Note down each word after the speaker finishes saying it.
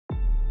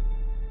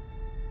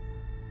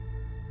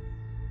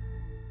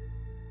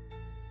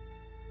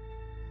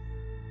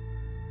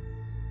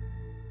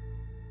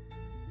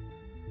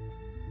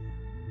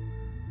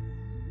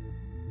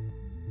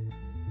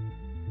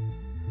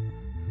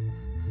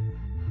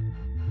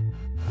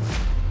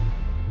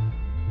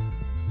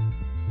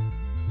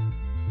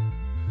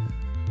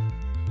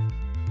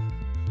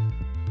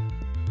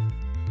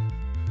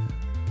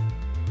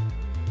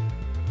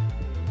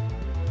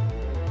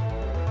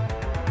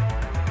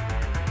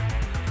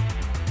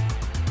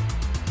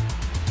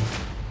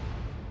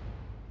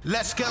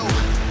Let's go.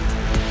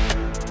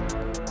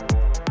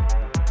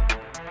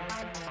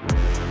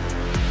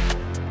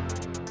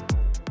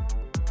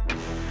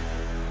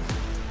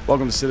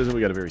 Welcome to Citizen. We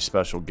got a very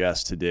special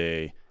guest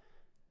today.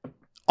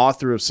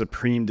 Author of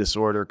Supreme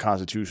Disorder,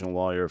 constitutional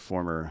lawyer,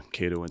 former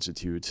Cato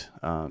Institute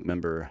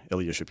member,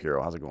 Ilya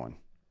Shapiro. How's it going?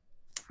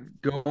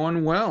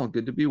 Going well.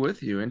 Good to be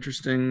with you.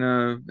 Interesting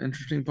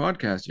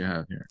podcast you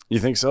have here. You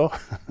think so?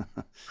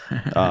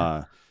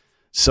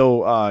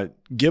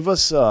 Give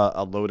us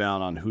a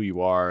lowdown on who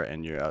you are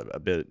and your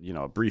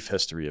a brief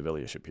history of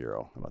Ilya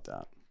Shapiro. How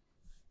about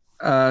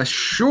that?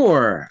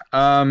 Sure.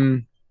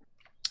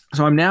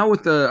 So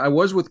I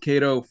was with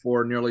Cato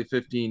for nearly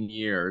 15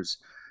 years.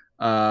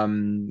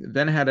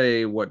 Then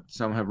had what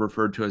some have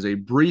referred to as a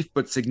brief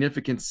but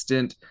significant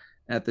stint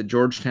at the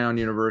Georgetown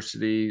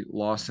University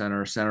Law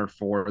Center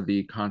for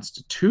the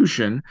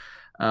Constitution,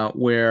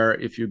 where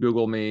if you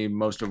Google me,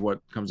 most of what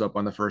comes up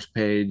on the first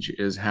page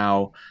is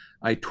how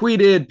I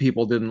tweeted.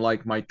 People didn't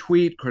like my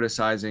tweet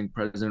criticizing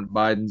President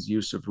Biden's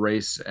use of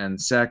race and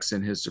sex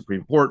in his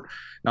Supreme Court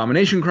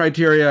nomination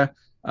criteria.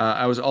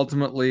 I was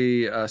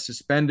ultimately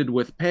suspended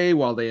with pay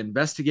while they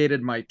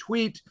investigated my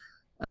tweet.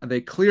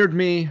 They cleared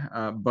me,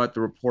 but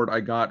the report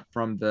I got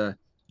from the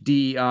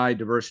DEI,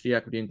 Diversity,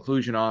 Equity,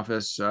 Inclusion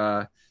Office,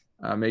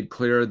 made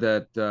clear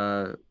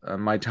that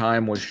my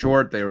time was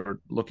short. They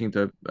were looking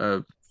to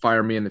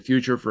fire me in the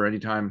future for any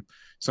time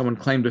someone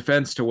claimed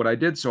offense to what I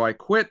did. So I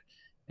quit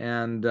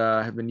and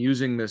have been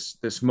using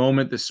this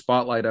moment, this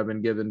spotlight I've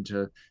been given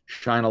to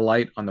shine a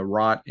light on the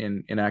rot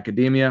in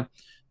academia.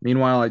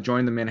 Meanwhile, I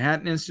joined the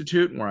Manhattan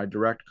Institute, where I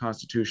direct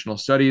constitutional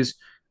studies,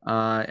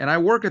 and I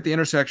work at the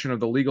intersection of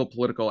the legal,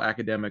 political,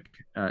 academic,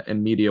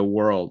 and media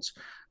worlds.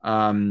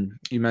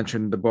 You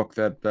mentioned the book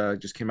that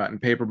just came out in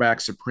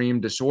paperback, Supreme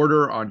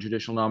Disorder, on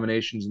judicial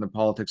nominations and the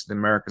politics of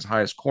America's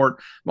highest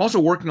court. I'm also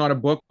working on a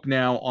book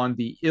now on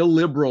the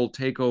illiberal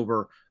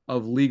takeover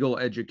of legal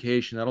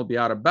education. That'll be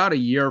out about a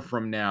year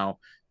from now.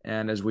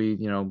 And as we,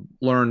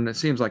 learn, it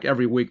seems like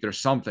every week there's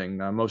something.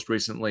 Most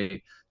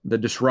recently, the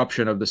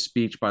disruption of the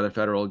speech by the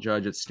federal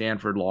judge at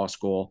Stanford Law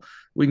School.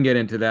 We can get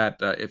into that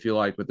if you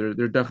like, but there's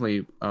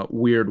definitely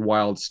weird,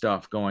 wild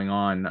stuff going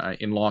on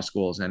in law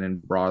schools and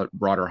in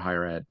broader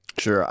higher ed.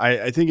 Sure.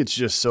 I think it's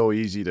just so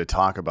easy to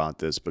talk about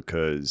this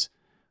because,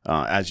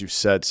 as you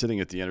said, sitting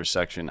at the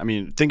intersection, I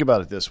mean, think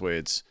about it this way.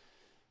 It's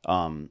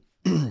one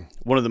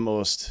of the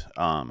most,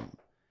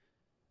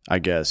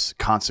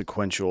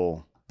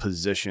 consequential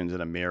positions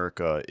in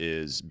America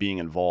is being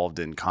involved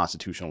in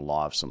constitutional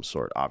law of some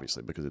sort,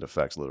 obviously, because it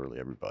affects literally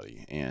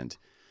everybody. And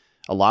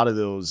a lot of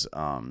those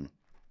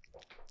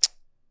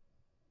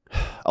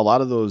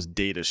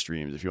data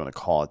streams, if you want to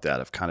call it that,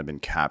 have kind of been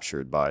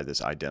captured by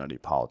this identity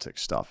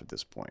politics stuff at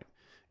this point.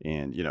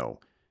 And,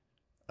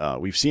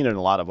 we've seen it in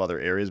a lot of other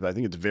areas, but I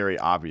think it's very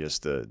obvious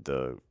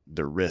the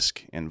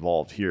risk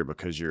involved here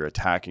because you're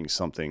attacking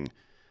something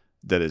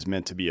that is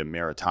meant to be a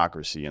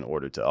meritocracy in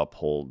order to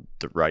uphold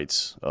the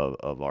rights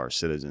of our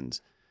citizens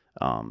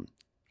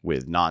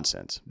with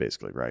nonsense,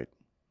 basically, right?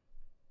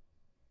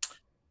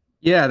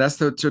 Yeah, that's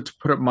to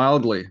put it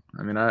mildly.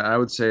 I mean, I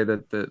would say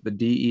that the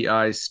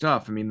DEI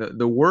stuff, I mean,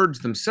 the words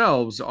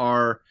themselves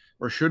are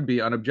or should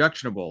be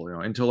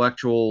unobjectionable,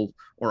 intellectual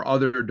or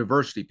other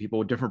diversity, people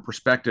with different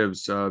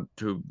perspectives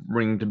to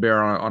bring to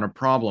bear on a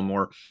problem,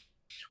 or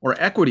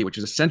equity, which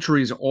is a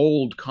centuries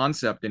old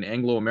concept in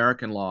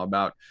Anglo-American law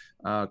about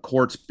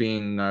courts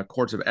being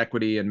courts of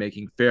equity and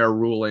making fair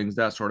rulings,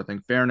 that sort of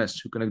thing. Fairness,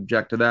 who can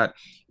object to that?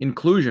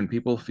 Inclusion,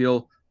 people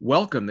feel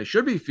welcome. They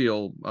should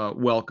feel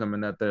welcome,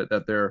 and that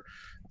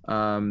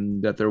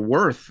their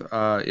worth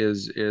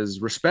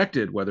is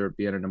respected, whether it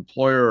be at an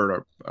employer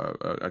or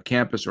a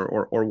campus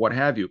or what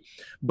have you.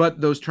 But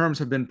those terms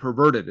have been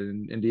perverted,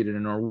 and indeed in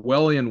an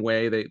Orwellian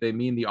way, they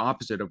mean the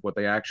opposite of what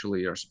they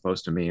actually are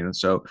supposed to mean. And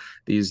so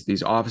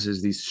these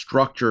offices, these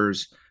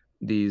structures,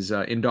 these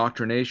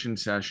indoctrination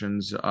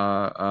sessions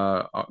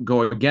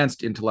go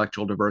against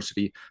intellectual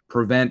diversity,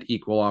 prevent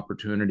equal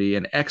opportunity,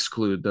 and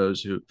exclude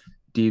those who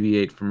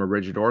deviate from a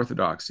rigid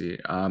orthodoxy.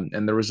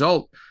 And the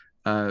result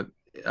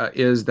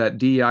is that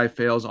DEI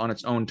fails on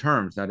its own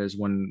terms. That is,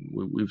 when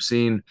we've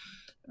seen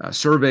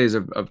surveys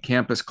of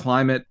campus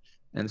climate,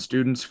 and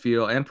students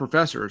feel, and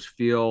professors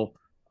feel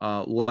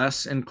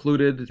less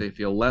included, they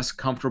feel less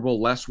comfortable,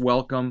 less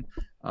welcome,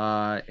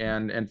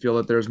 and feel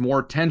that there's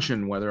more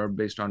tension, whether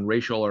based on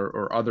racial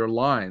or other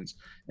lines.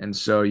 And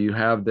so you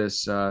have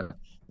this, I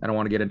don't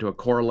want to get into a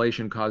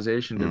correlation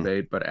causation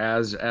debate, but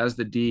as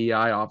the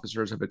DEI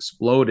officers have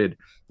exploded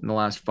in the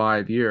last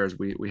 5 years,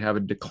 we have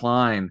a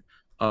decline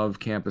of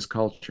campus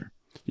culture.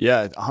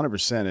 Yeah,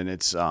 100%. And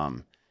it's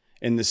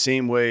in the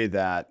same way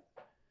that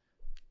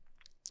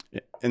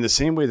the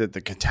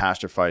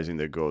catastrophizing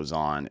that goes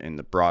on in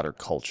the broader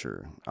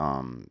culture,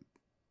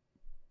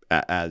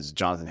 as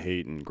Jonathan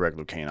Haidt and Greg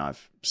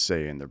Lukianoff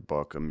say in their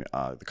book,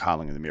 The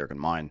Coddling of the American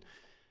Mind,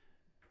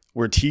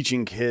 we're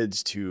teaching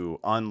kids to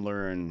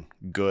unlearn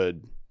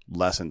good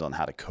lessons on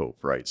how to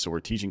cope, right? So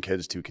we're teaching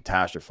kids to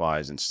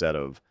catastrophize instead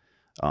of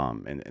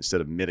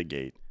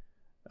mitigate.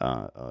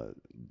 our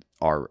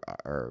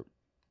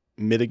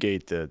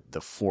mitigate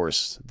the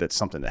force that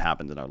something that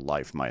happens in our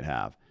life might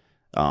have.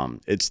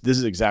 This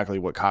is exactly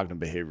what cognitive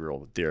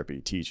behavioral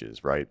therapy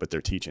teaches, right? But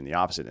they're teaching the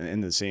opposite. And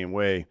in the same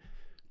way,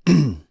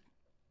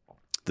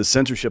 the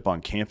censorship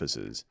on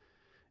campuses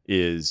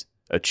is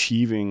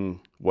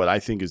achieving what I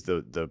think is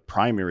the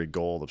primary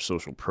goal of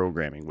social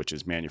programming, which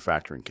is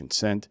manufacturing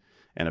consent.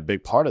 And a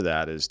big part of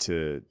that is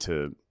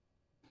to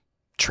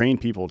train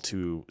people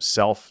to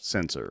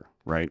self-censor,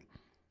 right?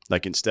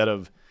 Like instead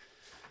of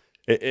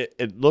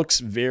it looks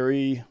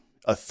very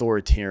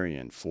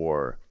authoritarian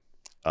for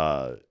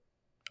a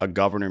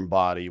governing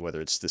body,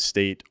 whether it's the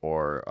state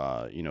or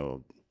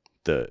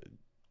the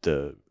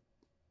the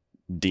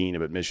dean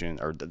of admission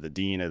or the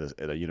dean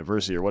at a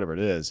university or whatever it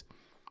is,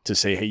 to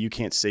say, hey, you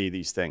can't say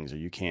these things, or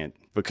you can't,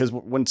 because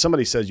when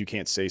somebody says you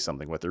can't say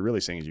something, what they're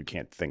really saying is you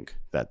can't think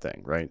that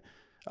thing, right?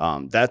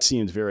 That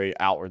seems very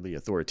outwardly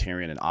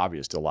authoritarian and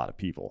obvious to a lot of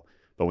people.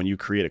 But when you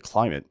create a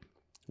climate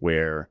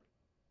where,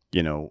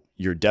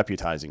 you're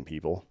deputizing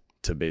people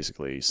to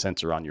basically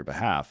censor on your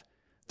behalf,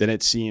 then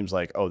it seems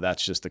like, oh,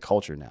 that's just the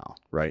culture now,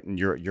 right? And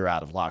you're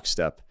out of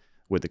lockstep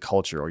with the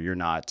culture, or you're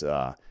not.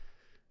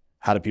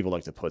 How do people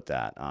like to put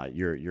that?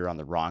 You're on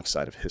the wrong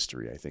side of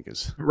history, I think,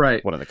 is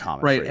Right, one of the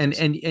common right, and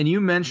phrases.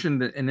 you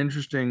mentioned an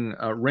interesting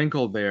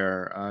wrinkle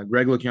there.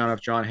 Greg Lukianoff,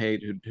 John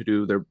Haidt, who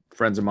do they're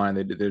friends of mine.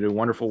 They do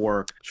wonderful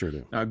work. Sure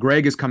do.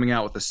 Greg is coming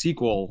out with a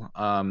sequel,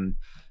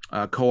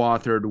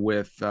 co-authored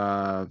with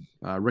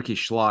Ricky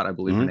Schlott, I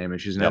believe her Mm-hmm. name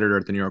is. She's an Yep. editor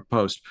at the New York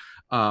Post,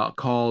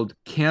 called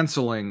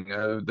 "Canceling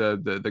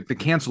the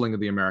Canceling of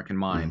the American Mm-hmm.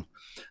 Mind."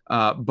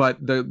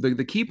 But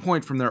the key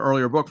point from their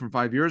earlier book from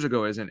 5 years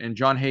ago is, and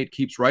John Haidt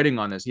keeps writing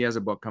on this. He has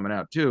a book coming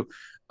out too.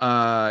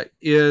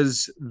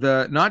 Is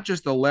the not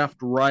just the left,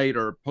 right,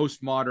 or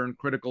postmodern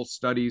critical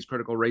studies,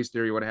 critical race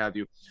theory, what have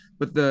you,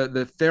 but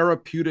the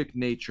therapeutic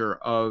nature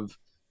of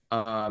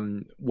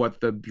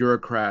what the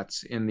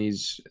bureaucrats in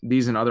these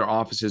and other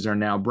offices are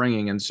now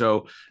bringing. And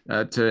so,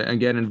 to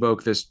again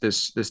invoke this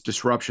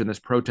disruption, this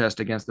protest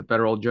against the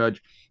federal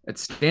judge at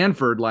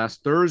Stanford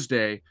last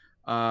Thursday.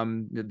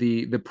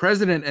 The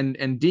president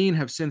and dean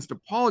have since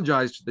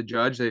apologized to the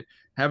judge. They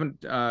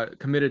haven't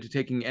committed to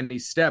taking any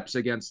steps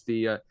against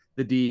the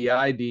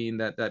DEI dean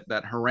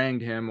that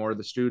harangued him or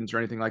the students or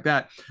anything like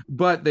that.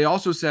 But they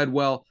also said,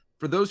 well,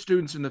 for those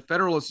students in the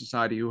Federalist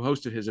Society who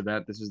hosted his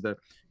event, this is the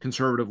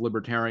conservative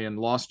libertarian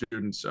law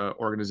students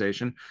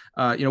organization.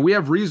 We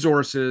have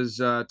resources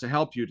to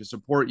help you, to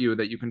support you,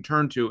 that you can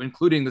turn to,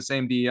 including the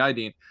same DEI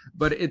dean.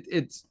 But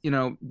it's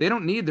they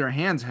don't need their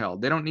hands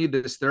held. They don't need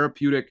this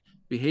therapeutic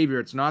behavior.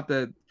 It's not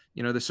the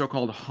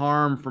so-called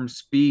harm from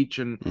speech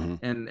and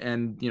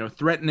Mm-hmm.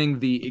 threatening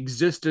the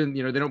existence.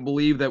 They don't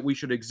believe that we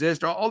should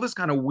exist. All this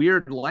kind of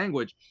weird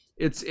language.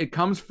 It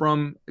comes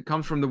from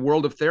the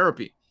world of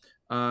therapy,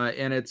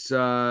 and it's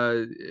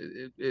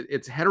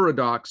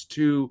heterodox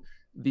to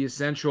the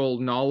essential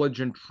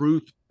knowledge and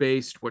truth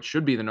based, what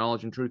should be the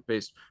knowledge and truth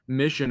based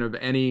mission of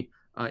any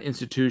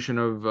institution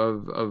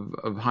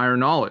of higher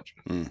knowledge.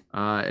 Mm.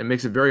 It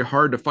makes it very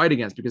hard to fight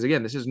against, because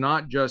again, this is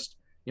not just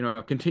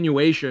a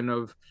continuation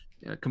of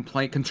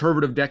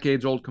conservative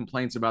decades old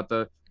complaints about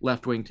the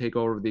left wing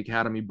takeover of the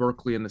academy,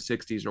 Berkeley in the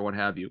 60s or what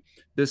have you.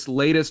 This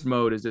latest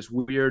mode is this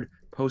weird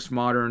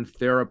postmodern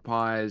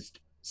therapized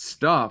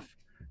stuff.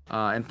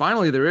 And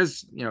finally, there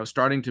is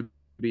starting to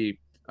be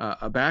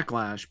a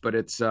backlash, but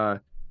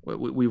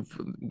we've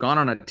gone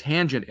on a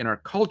tangent in our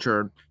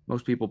culture.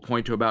 Most people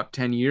point to about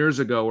 10 years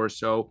ago or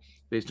so,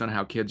 based on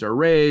how kids are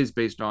raised,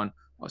 based on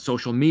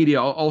social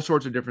media, all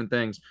sorts of different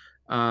things.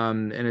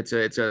 And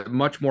it's a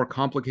much more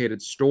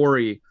complicated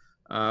story,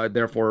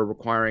 therefore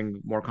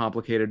requiring more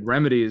complicated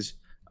remedies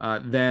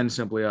than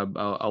simply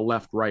a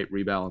left-right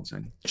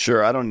rebalancing.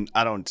 Sure. I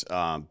don't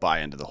buy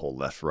into the whole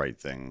left right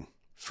thing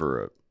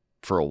for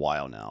a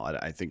while now.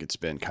 I think it's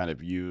been kind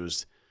of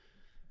used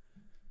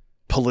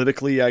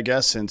politically, I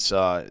guess, since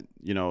the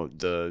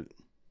Newt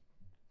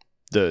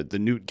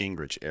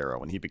Gingrich era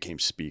when he became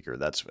speaker.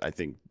 I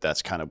think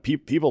that's kind of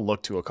people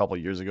look to a couple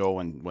of years ago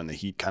when the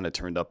heat kind of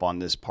turned up on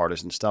this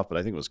partisan stuff, but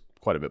I think it was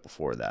quite a bit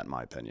before that, in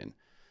my opinion.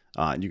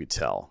 And you could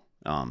tell.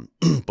 But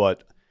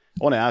I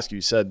want to ask you,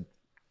 you said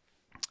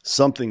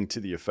something to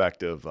the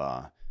effect of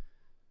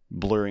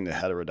blurring the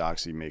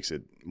heterodoxy makes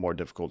it more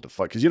difficult to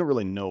fight because you don't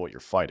really know what you're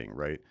fighting,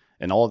 right?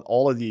 And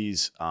all of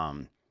these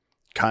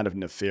kind of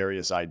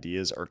nefarious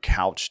ideas are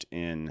couched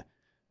in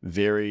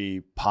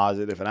very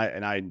positive,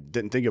 and I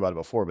didn't think about it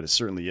before, but it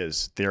certainly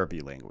is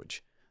therapy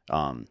language.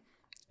 And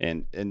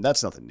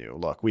that's nothing new.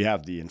 Look, we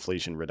have the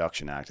Inflation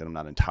Reduction Act, and I'm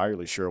not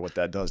entirely sure what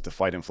that does to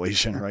fight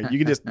inflation, right? You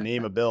can just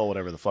name a bill,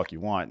 whatever the fuck you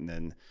want, and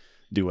then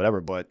do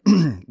whatever. But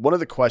one of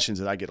the questions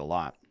that I get a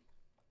lot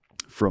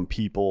from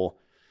people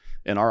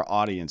in our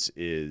audience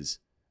is,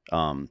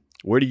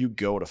 where do you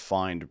go to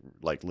find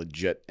like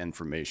legit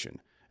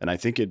information? And I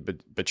think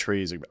it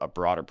betrays a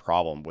broader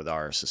problem with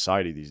our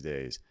society these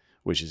days,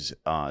 which is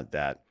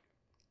that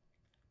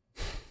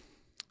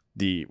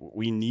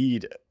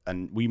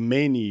we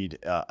may need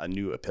a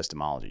new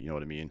epistemology. You know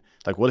what I mean?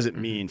 Like, what does it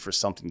mean for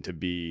something to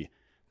be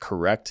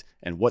correct,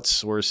 and what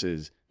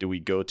sources do we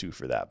go to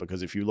for that?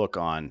 Because if you look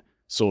on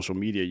social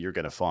media, you're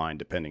going to find,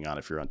 depending on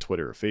if you're on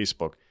Twitter or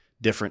Facebook,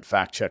 different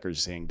fact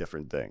checkers saying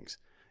different things,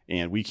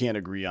 and we can't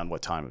agree on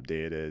what time of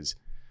day it is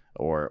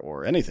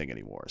or anything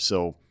anymore.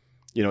 So,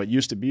 it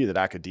used to be that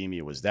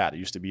academia was that. It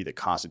used to be that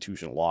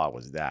constitutional law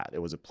was that. It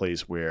was a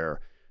place where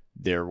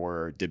there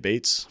were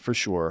debates for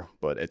sure,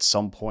 but at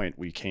some point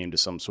we came to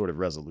some sort of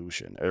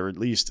resolution, or at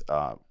least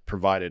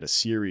provided a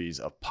series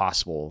of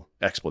possible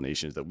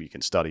explanations that we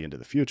can study into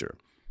the future.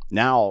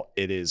 Now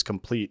it is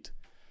complete.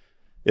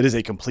 It is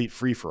a complete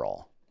free for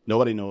all.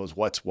 Nobody knows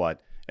what's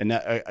what. And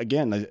that,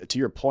 again, to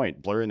your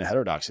point, blurring the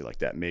heterodoxy like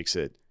that makes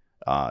it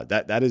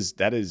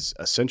that is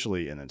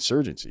essentially an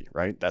insurgency,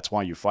 right? That's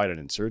why you fight an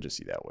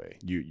insurgency that way.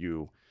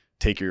 You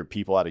take your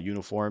people out of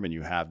uniform and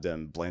you have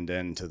them blend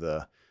into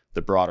the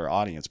broader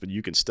audience, but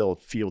you can still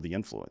feel the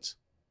influence.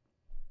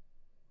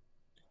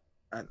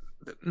 Uh,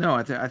 no,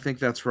 I think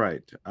that's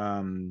right.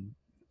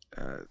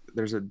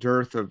 There's a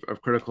dearth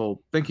of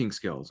critical thinking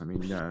skills. I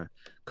mean,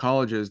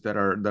 colleges that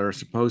are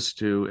supposed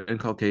to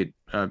inculcate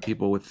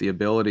people with the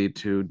ability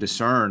to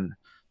discern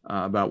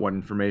about what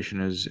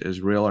information is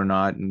real or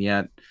not, and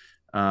yet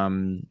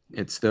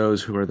it's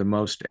those who are the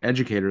most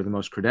educated, the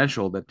most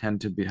credentialed, that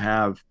tend to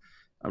have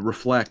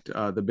reflect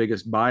the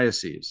biggest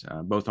biases,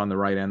 both on the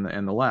right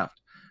and the left.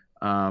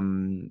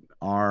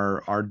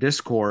 Our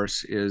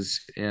discourse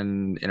is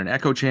in an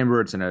echo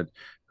chamber. It's in a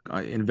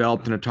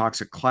enveloped in a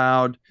toxic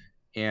cloud,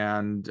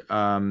 and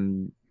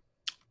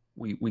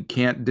we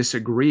can't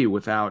disagree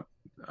without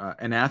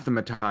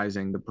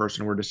anathematizing the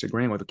person we're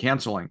disagreeing with,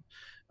 canceling,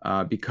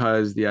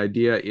 because the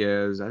idea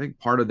is, I think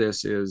part of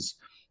this is,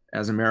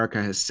 as America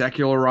has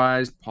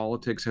secularized,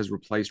 politics has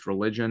replaced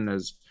religion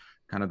as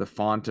kind of the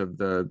font of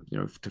the,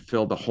 to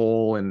fill the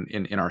hole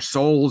in our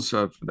souls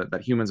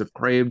that humans have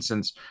craved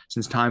since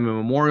time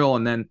immemorial.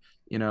 And then,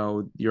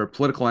 your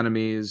political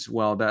enemies,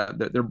 well, that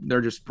they're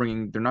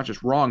not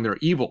just wrong, they're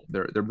evil.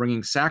 They're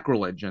bringing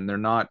sacrilege, and they're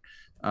not,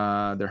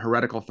 their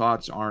heretical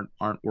thoughts aren't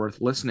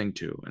worth listening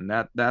to. And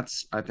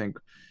that's, I think,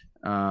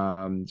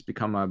 it's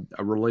become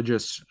a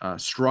religious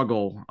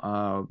struggle,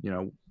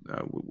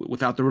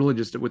 without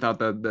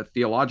the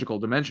theological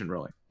dimension,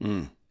 really.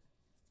 Mm.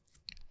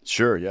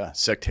 Sure, yeah,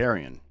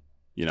 sectarian.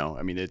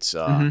 I mean, it's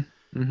I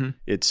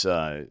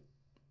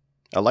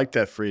like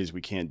that phrase. We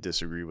can't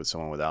disagree with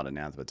someone without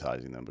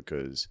anathematizing them,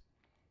 because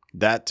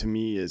that to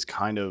me is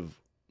kind of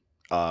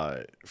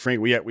Frank.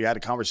 We had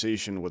a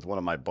conversation with one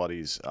of my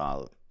buddies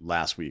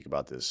last week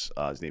about this.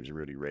 His name's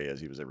Rudy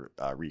Reyes. He was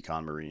a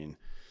recon Marine.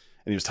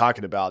 And he was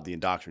talking about the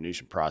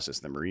indoctrination process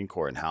in the Marine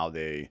Corps and how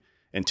they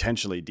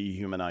intentionally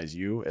dehumanize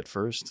you at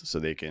first so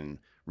they can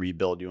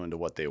rebuild you into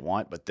what they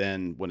want. But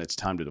then when it's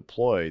time to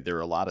deploy, there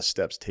are a lot of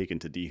steps taken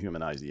to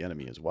dehumanize the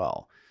enemy as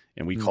well.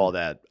 And we call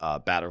that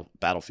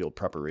battlefield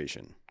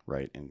preparation,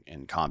 right?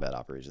 In combat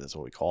operations, that's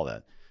what we call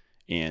that.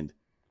 And,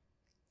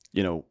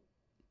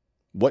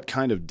 what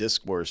kind of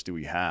discourse do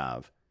we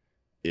have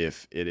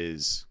if it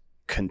is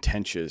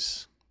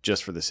contentious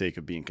just for the sake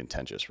of being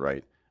contentious,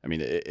 right? I mean,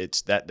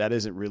 it's that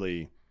isn't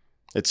really,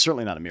 it's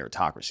certainly not a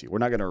meritocracy. We're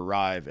not going to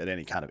arrive at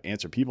any kind of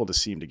answer. People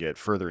just seem to get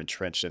further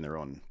entrenched in their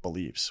own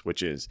beliefs,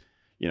 which is,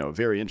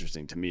 very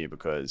interesting to me,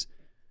 because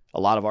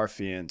a lot of our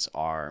fans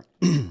are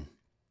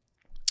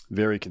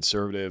very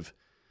conservative,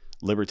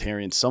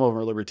 libertarian. Some of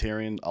them are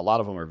libertarian. A lot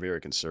of them are very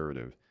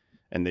conservative,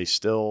 and they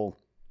still,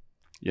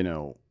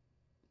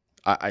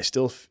 I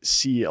still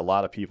see a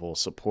lot of people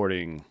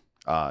supporting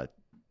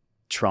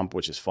Trump,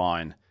 which is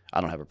fine. I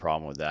don't have a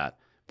problem with that,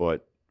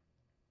 but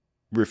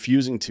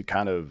refusing to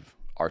kind of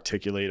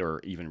articulate or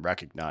even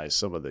recognize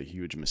some of the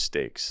huge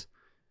mistakes.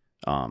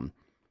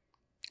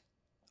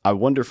 I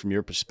wonder from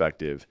your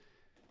perspective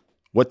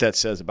what that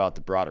says about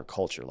the broader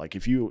culture. Like,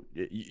 if you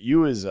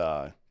as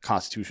a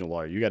constitutional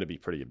lawyer, you got to be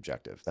pretty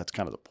objective. That's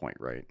kind of the point,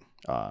 right?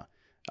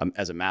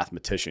 As a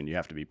mathematician, you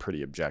have to be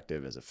pretty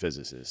objective, as a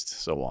physicist,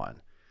 so on.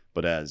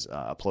 But as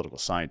a political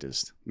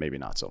scientist, maybe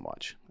not so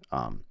much.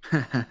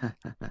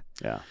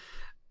 Yeah.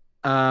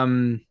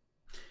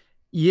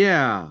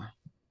 Yeah.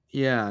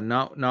 Yeah,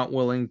 not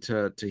willing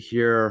to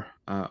hear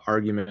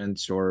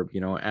arguments, or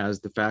as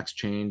the facts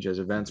change, as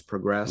events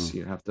progress,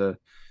 you have to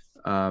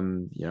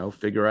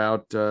figure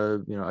out,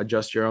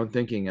 adjust your own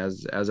thinking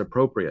as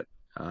appropriate.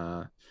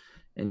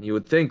 And you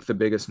would think the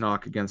biggest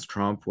knock against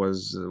Trump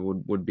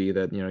would be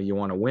that you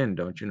want to win,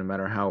 don't you? No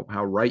matter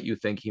how right you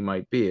think he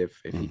might be, if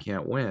he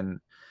can't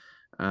win,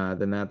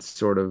 then that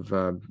sort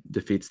of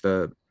defeats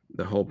the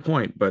whole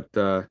point. But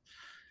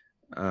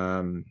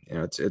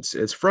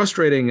it's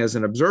frustrating as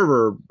an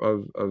observer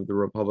of the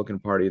Republican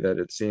Party that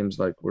it seems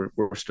like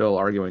we're still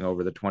arguing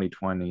over the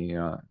 2020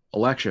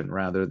 election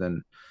rather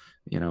than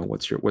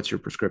what's your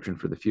prescription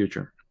for the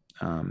future.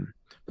 But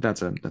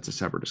that's a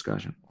separate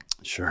discussion.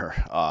 Sure.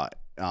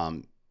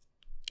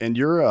 And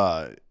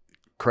you're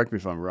correct me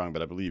if I'm wrong,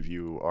 but I believe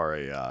you are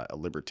a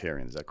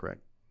libertarian. Is that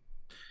correct?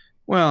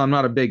 Well, I'm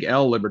not a big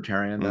L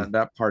libertarian. Mm,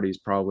 That party is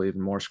probably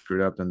even more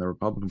screwed up than the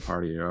Republican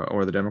Party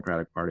or the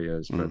Democratic Party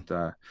is. mm,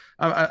 But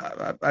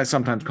I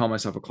sometimes call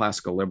myself a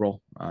classical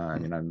liberal. I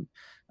mm. mean,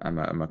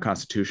 I'm a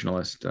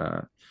constitutionalist.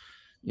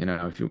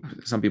 If you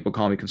some people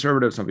call me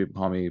conservative, some people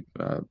call me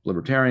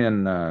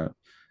libertarian.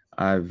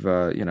 I've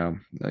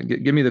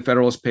give me the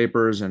Federalist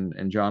Papers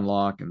and John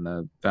Locke and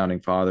the founding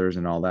fathers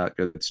and all that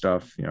good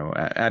stuff.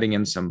 Adding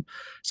in some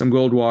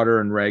Goldwater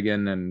and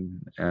Reagan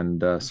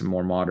and some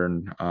more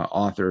modern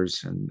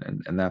authors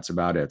and that's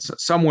about it. So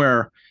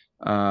somewhere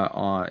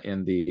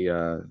in the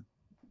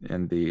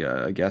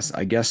I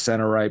guess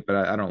center right, but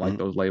I don't like Mm.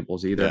 those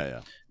labels either. Yeah,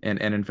 yeah. And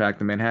in fact,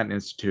 the Manhattan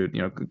Institute,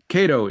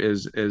 Cato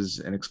is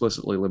an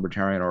explicitly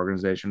libertarian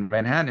organization.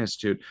 Manhattan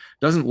Institute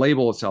doesn't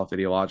label itself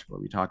ideologically.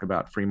 We talk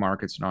about free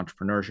markets and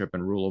entrepreneurship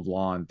and rule of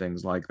law and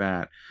things like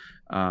that.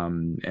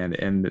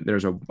 And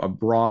there's a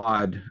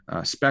broad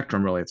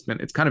spectrum. Really,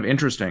 it's kind of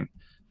interesting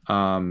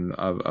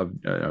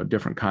of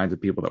different kinds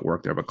of people that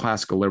work there. But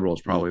classical liberal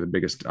is Mm. probably the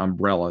biggest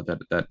umbrella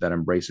that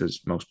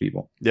embraces most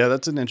people. Yeah,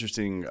 that's an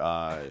interesting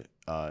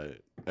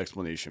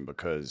explanation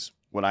because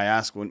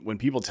when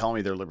people tell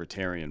me they're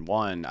libertarian,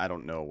 one, I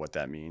don't know what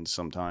that means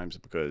sometimes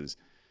because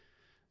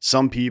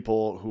some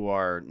people who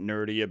are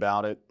nerdy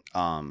about it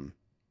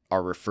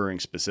are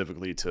referring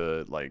specifically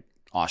to like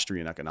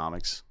Austrian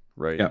economics,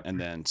 right? Yeah, And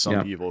then some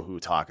yeah, people who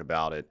talk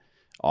about it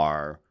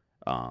are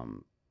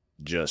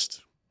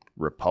just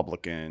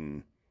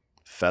Republican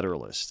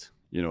federalist.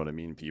 You know what I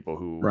mean? People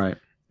who right.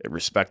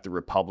 respect the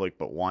republic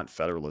but want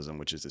federalism,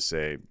 which is to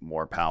say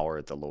more power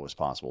at the lowest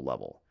possible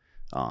level.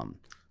 Um,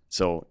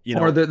 so you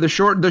Or know, the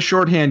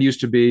shorthand used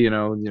to be,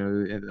 all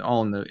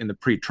in the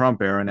pre-Trump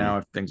era. mm, Now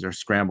if things are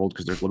scrambled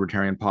because there's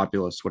libertarian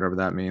populists, whatever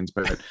that means.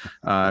 But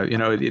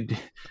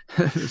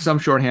some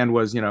shorthand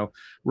was,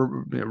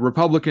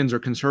 Republicans or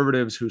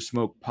conservatives who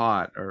smoke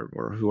pot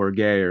or who are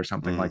gay or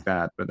something mm, like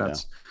that. But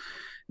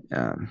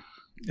yeah, um,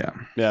 yeah,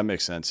 yeah, it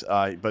makes sense.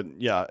 But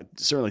yeah,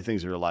 certainly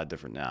things are a lot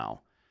different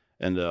now,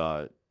 and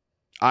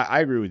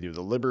I agree with you.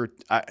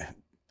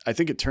 I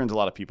think it turns a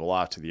lot of people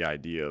off to the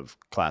idea of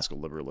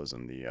classical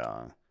liberalism,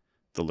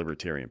 the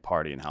Libertarian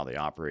Party and how they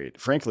operate.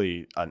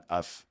 Frankly,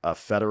 a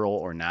federal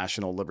or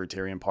national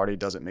Libertarian Party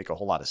doesn't make a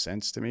whole lot of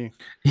sense to me.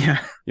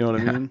 yeah, You know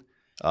what I yeah. mean?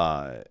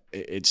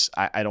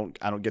 I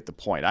don't get the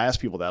point. I ask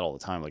people that all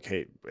the time. Like,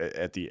 hey,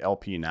 at the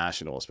LP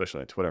National,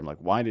 especially on Twitter, I'm like,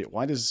 why do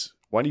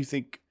you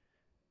think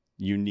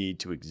you need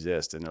to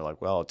exist? And they're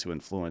like, well, to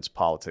influence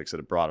politics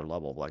at a broader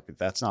level. Like, but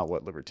that's not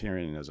what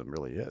libertarianism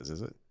really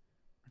is it?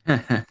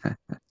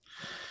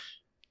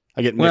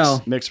 I get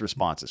Well, mixed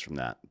responses from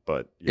that,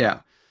 but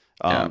yeah.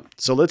 yeah, yeah.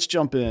 So let's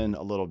jump in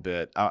a little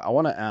bit. I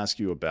want to ask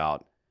you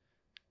about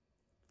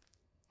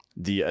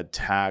the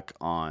attack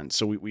on.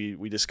 So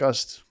we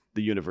discussed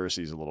the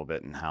universities a little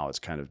bit and how it's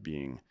kind of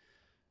being,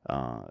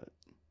 uh,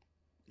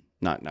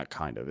 not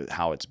kind of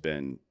how it's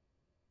been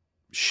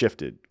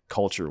shifted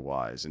culture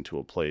wise into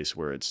a place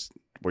where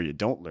you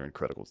don't learn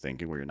critical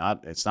thinking, where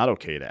it's not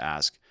okay to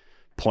ask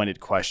pointed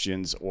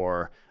questions,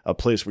 or a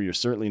place where you're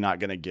certainly not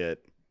going to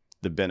get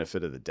the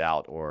benefit of the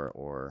doubt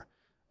or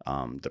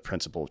the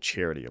principle of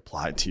charity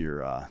applied to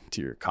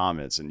your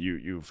comments. And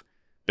you've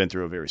been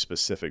through a very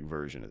specific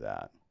version of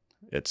that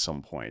at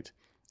some point,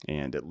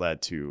 and it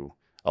led to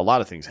a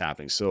lot of things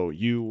happening. So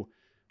you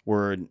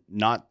were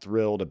not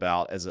thrilled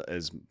about,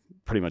 as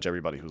pretty much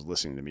everybody who's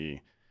listening to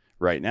me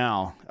right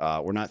now,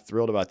 we're not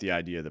thrilled about the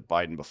idea that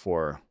Biden,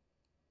 before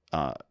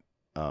uh,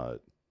 uh,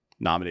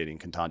 nominating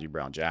Ketanji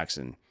Brown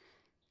Jackson,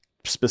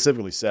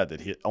 specifically said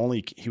that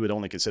he would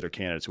only consider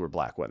candidates who are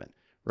black women,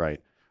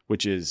 right?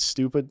 Which is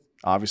stupid,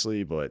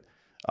 obviously, but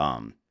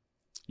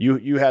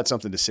you had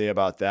something to say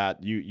about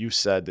that. You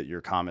said that your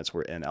comments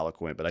were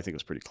ineloquent, but I think it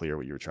was pretty clear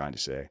what you were trying to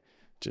say.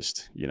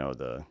 Just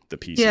the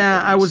PC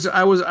Yeah, police.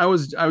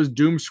 I was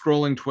doom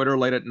scrolling Twitter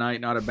late at night,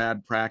 not a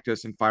bad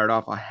practice, and fired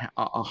off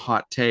a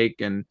hot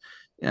take, and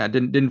yeah,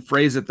 didn't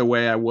phrase it the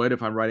way I would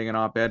if I'm writing an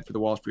op-ed for the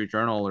Wall Street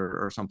Journal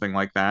or something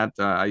like that.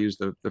 I used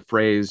the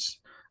phrase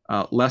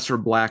lesser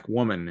black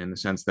woman in the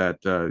sense that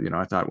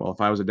I thought, well,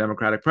 if I was a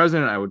Democratic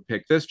president, I would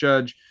pick this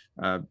judge,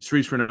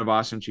 Sri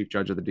Srinivasan, Chief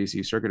Judge of the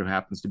D.C. Circuit, who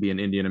happens to be an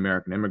Indian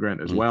American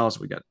immigrant as Mm, well. So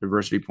we got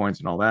diversity points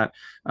and all that,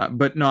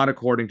 but not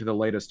according to the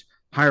latest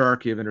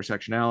hierarchy of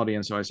intersectionality.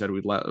 And so I said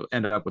we'd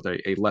end up with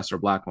a lesser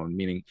black woman,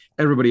 meaning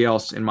everybody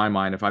else in my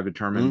mind, if I've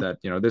determined mm,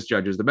 that, this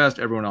judge is the best,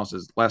 everyone else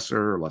is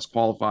lesser or less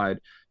qualified.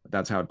 But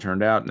that's how it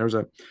turned out. And there was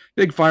a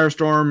big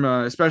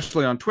firestorm,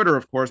 especially on Twitter,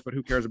 of course, but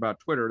who cares about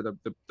Twitter?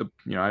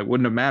 I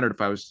wouldn't have mattered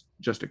if I was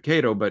just at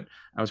Cato, but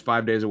I was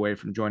 5 days away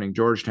from joining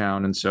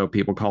Georgetown. And so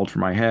people called for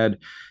my head,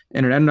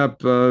 and it ended up,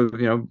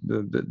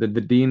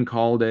 the dean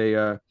called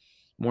a,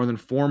 more than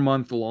 4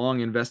 month long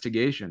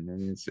investigation. I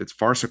mean, it's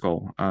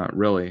farcical,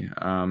 really.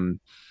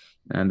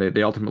 And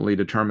they ultimately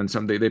determined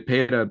they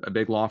paid a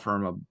big law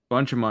firm a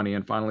bunch of money,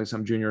 and finally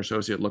some junior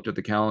associate looked at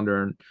the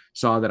calendar and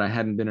saw that I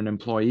hadn't been an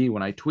employee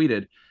when I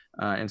tweeted,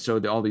 and so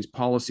all these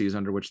policies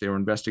under which they were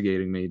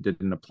investigating me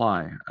didn't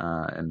apply,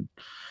 and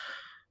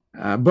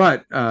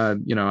But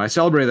I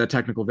celebrated that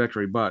technical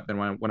victory. But then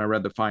when I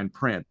read the fine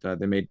print,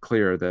 they made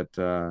clear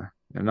that,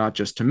 and not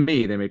just to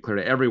me, they made clear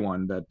to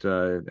everyone that,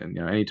 and,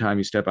 anytime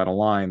you step out of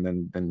line,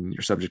 then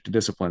you're subject to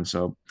discipline.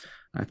 So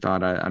I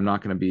thought I'm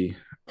not going to be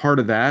part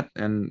of that,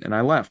 and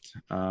I left.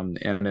 And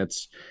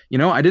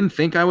I didn't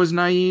think I was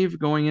naive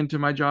going into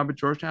my job at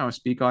Georgetown. I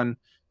speak on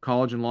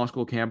college and law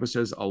school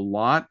campuses a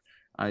lot.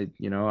 I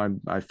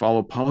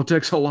follow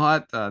politics a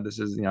lot. This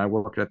is, I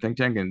work at a think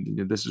tank,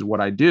 and this is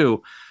what I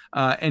do.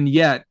 And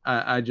yet,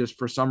 I just,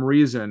 for some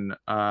reason,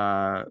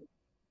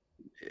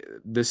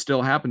 this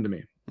still happened to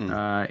me.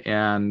 Mm.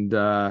 And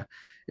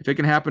if it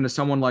can happen to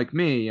someone like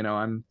me,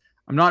 I'm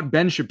not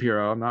Ben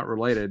Shapiro. I'm not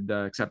related,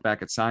 except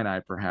back at Sinai,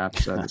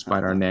 perhaps,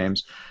 despite our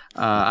names.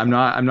 I'm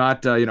not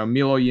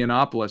Milo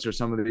Yiannopoulos or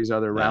some of these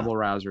other Yeah. rabble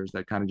rousers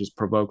that kind of just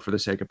provoke for the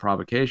sake of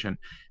provocation.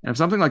 And if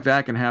something like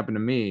that can happen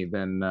to me,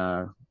 then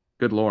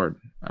good Lord.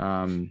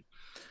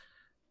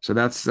 So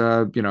that's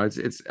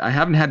it's I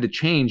haven't had to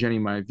change any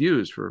of my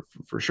views for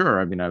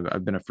sure. I mean,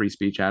 I've been a free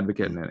speech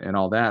advocate and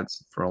all that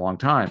for a long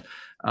time,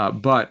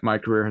 but my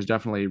career has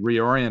definitely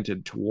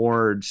reoriented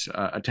towards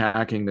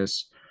attacking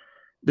this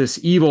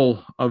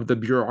evil of the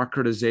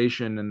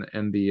bureaucratization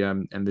and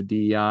the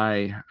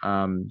DEI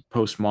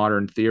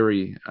postmodern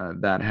theory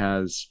that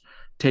has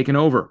taken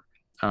over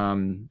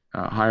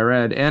higher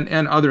ed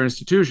and other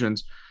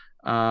institutions.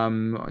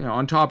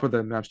 On top of that,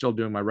 I'm still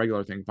doing my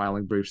regular thing,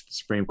 filing briefs to the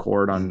Supreme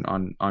Court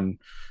Mm. on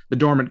the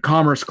Dormant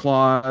Commerce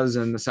Clause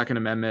and the Second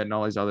Amendment and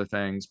all these other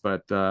things.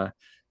 But the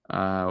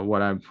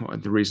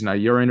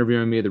reason you're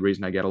interviewing me, the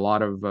reason I get a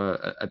lot of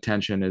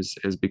attention is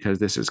because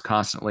this is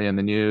constantly in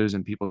the news,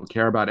 and people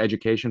care about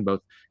education,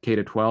 both K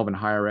to 12 and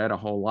higher ed, a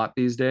whole lot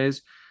these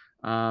days.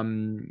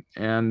 I'm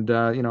in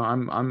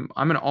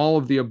all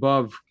of the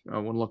above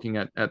when looking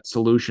at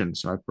solutions.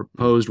 So I've Mm.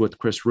 proposed with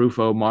Chris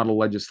Rufo model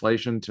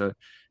legislation to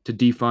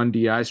defund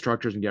DI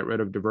structures and get rid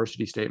of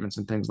diversity statements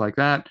and things like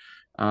that.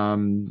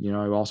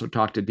 I've also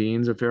talked to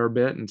deans a fair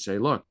bit and say,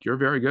 look, you're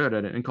very good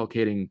at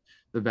inculcating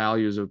the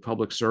values of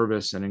public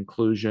service and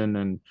inclusion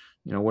and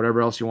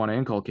whatever else you want to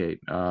inculcate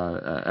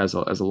as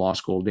a law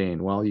school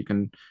dean. Well, you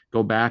can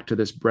go back to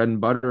this bread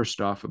and butter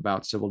stuff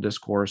about civil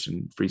discourse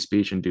and free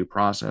speech and due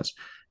process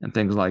and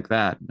things like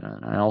that.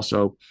 I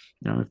also,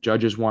 if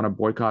judges want to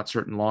boycott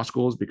certain law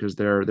schools because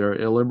they're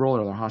illiberal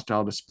or they're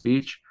hostile to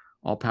speech,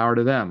 all power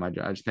to them. I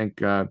just think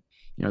there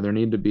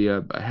need to be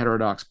a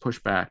heterodox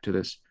pushback to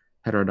this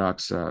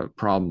heterodox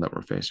problem that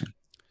we're facing.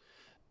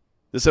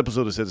 This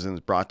episode of Citizen is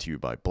brought to you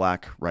by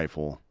Black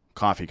Rifle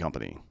Coffee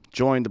Company.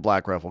 Join the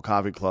Black Rifle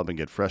Coffee Club and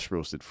get fresh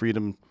roasted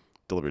freedom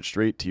delivered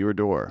straight to your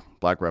door.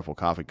 Black Rifle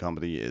Coffee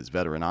Company is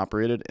veteran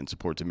operated and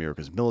supports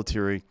America's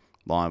military,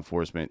 law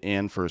enforcement,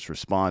 and first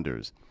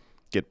responders.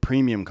 Get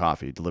premium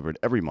coffee delivered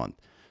every month.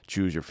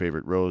 Choose your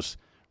favorite roast,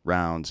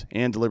 rounds,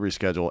 and delivery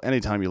schedule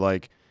anytime you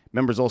like.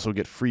 Members also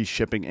get free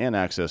shipping and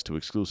access to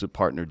exclusive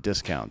partner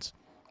discounts.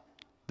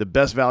 The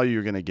best value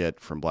you're going to get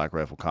from Black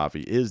Rifle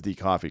Coffee is the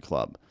Coffee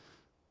Club.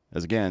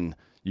 As again,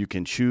 you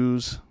can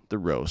choose the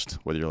roast,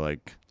 whether you're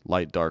like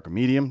light, dark, or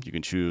medium. You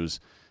can choose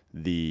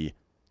the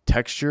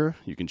texture.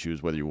 You can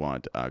choose whether you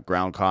want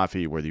ground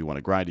coffee, whether you want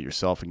to grind it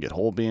yourself and get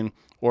whole bean,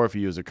 or if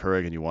you use a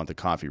Keurig and you want the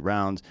coffee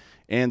rounds,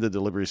 and the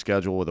delivery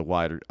schedule with a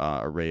wide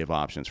array of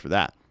options for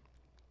that.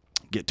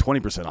 Get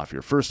 20% off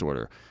your first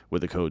order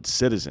with the code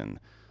CITIZEN.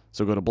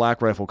 So go to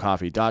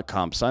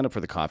blackriflecoffee.com, sign up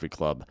for the coffee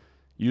club,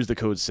 use the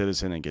code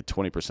CITIZEN, and get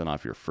 20%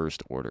 off your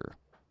first order.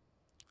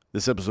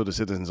 This episode of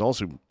Citizen is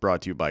also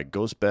brought to you by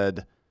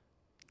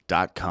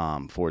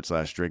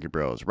ghostbed.com/drinking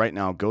bros. Right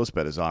now,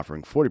 Ghostbed is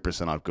offering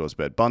 40% off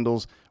Ghostbed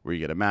bundles where you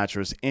get a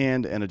mattress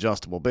and an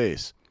adjustable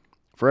base.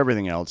 For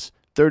everything else,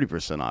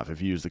 30% off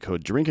if you use the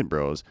code Drinking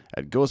Bros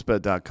at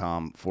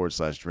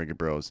ghostbed.com/drinking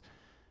bros.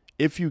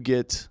 If you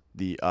get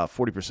the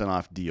 40%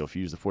 off deal, if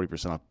you use the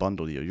 40% off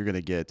bundle deal, you're going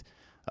to get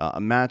a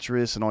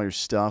mattress and all your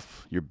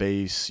stuff, your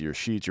base, your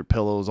sheets, your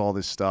pillows, all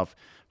this stuff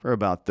for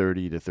about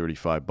 $30 to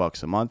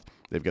 $35 a month.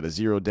 They've got a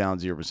 0 down,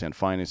 0%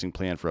 financing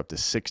plan for up to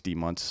 60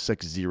 months,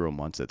 60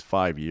 months, that's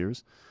 5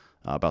 years,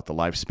 about the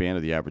lifespan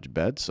of the average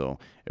bed. So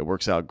it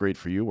works out great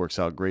for you, works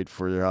out great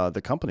for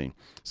the company.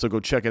 So go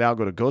check it out.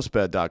 Go to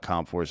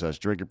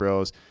ghostbed.com/drinking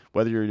bros.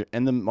 Whether you're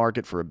in the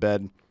market for a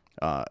bed,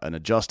 an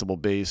adjustable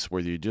base,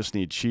 whether you just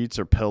need sheets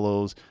or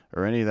pillows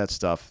or any of that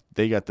stuff,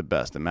 they got the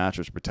best. The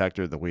mattress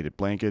protector, the weighted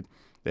blanket,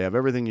 they have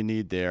everything you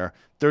need there.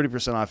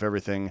 30% off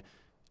everything.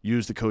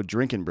 Use the code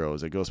Drinking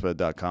Bros at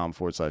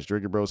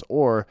ghostbed.com/Drinking Bros.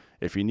 Or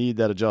if you need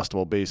that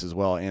adjustable base as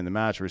well and the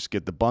mattress,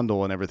 get the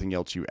bundle and everything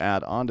else you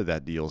add onto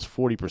that deal is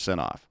 40%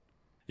 off.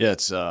 Yeah,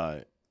 it's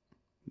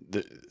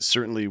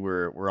certainly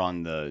we're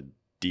on the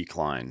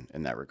decline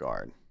in that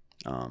regard,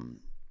 and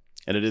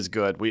it is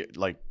good.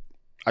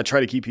 I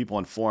try to keep people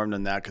informed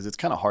on that because it's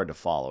kind of hard to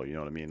follow. You know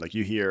what I mean? Like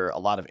you hear a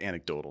lot of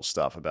anecdotal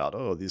stuff about,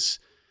 oh, this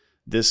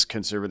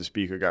conservative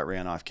speaker got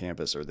ran off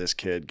campus, or this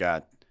kid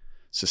got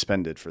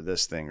suspended for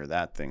this thing or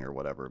that thing or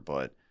whatever.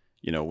 But,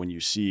 when you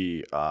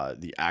see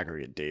the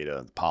aggregate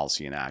data, the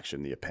policy in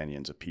action, the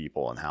opinions of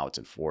people and how it's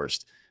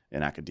enforced,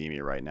 in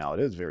academia right now. It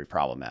is very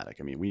problematic.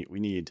 I mean, we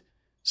need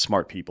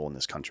smart people in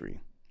this country.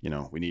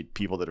 We need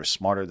people that are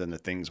smarter than the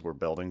things we're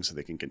building so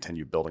they can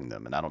continue building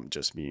them. And I don't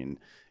just mean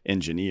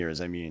engineers.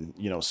 I mean,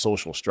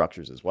 social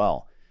structures as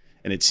well.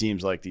 And it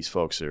seems like these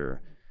folks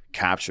are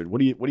captured. What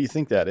do you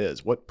think that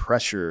is? What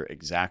pressure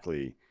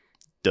exactly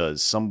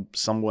does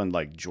someone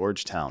like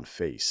Georgetown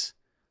face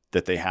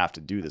that they have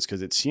to do this?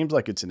 Because it seems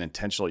like it's an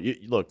intentional.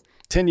 Look,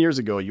 10 years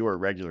ago, you were a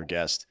regular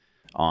guest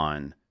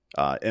on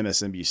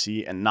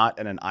MSNBC, and not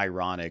in an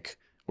ironic,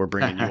 we're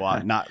bringing you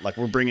on, not like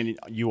we're bringing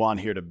you on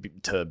here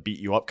to beat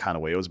you up kind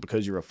of way. It was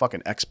because you're a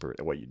fucking expert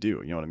at what you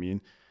do. You know what I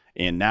mean?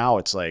 And now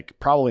it's like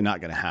probably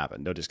not going to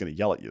happen. They're just going to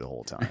yell at you the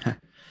whole time.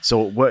 So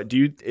what do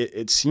you?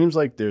 It seems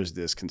like there's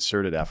this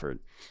concerted effort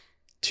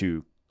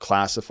to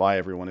classify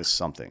everyone as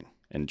something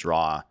and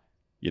draw,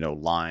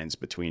 lines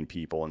between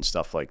people and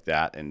stuff like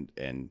that.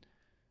 And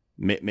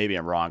maybe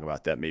I'm wrong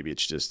about that. Maybe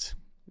it's just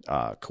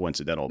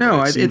coincidental. No,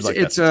 but it seems like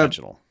that's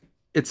intentional.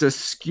 It's a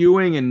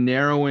skewing and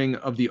narrowing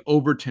of the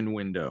Overton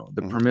window,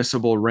 the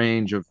permissible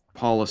range of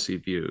policy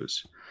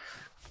views.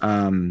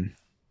 And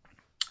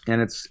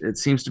it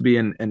seems to be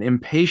an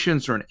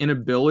impatience or an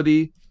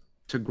inability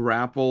to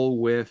grapple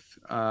with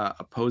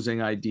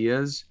opposing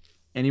ideas.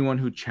 Anyone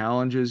who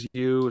challenges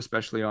you,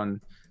 especially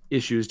on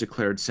issues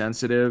declared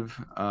sensitive,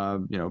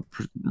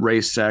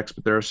 race, sex,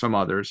 but there are some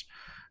others.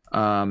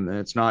 And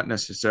it's not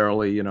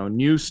necessarily,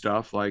 new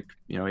stuff like,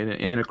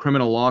 in a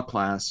criminal law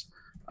class,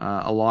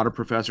 a lot of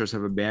professors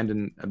have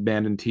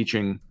abandoned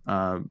teaching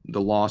the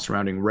law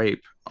surrounding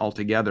rape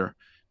altogether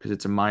because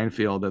it's a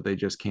minefield that they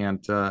just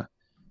can't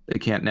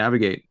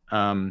navigate.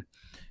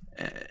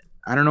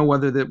 I don't know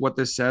what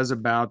this says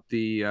about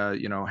the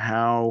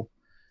how.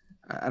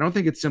 I don't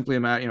think it's simply a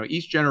matter.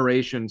 Each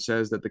generation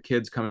says that the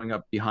kids coming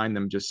up behind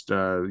them just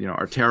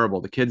are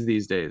terrible. The kids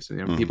these days,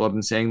 people have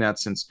been saying that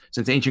since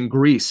ancient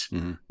Greece,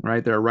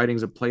 right? There are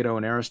writings of Plato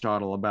and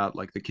Aristotle about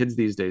like the kids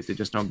these days. They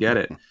just don't get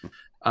it.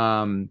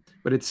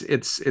 But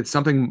it's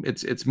something.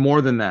 It's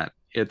more than that.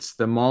 It's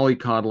the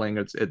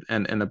mollycoddling.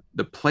 And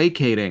the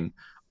placating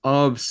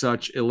of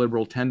such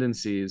illiberal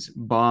tendencies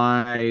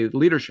by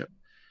leadership.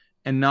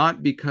 And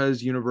not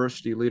because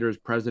university leaders,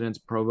 presidents,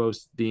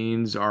 provosts,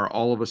 deans are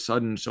all of a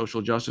sudden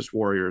social justice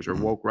warriors or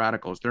woke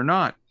radicals. They're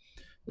not.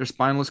 They're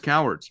spineless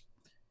cowards.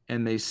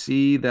 And they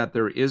see that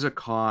there is a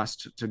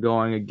cost to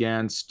going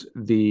against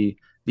the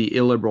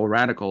illiberal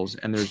radicals,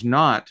 and there's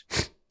not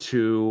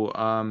to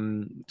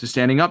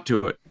standing up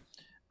to it.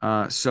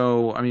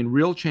 So, I mean,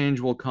 real change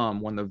will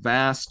come when the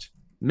vast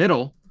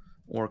middle,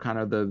 or kind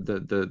of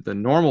the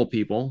normal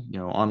people,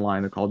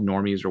 online they're called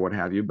normies or what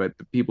have you, but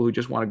the people who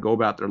just want to go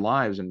about their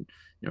lives and,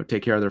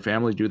 take care of their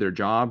families, do their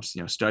jobs,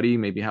 study,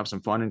 maybe have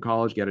some fun in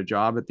college, get a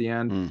job at the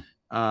end.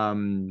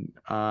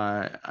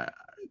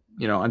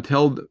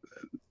 Until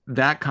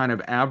that kind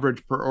of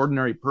average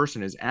ordinary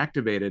person is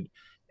activated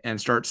and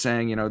starts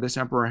saying, this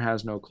emperor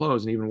has no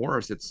clothes, and even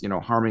worse, it's,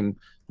 harming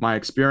my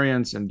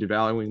experience and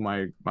devaluing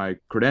my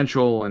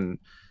credential and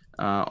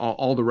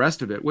all the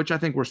rest of it, which I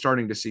think we're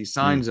starting to see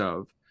signs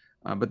of.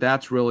 But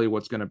that's really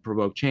what's going to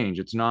provoke change.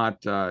 It's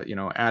not,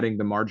 adding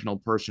the marginal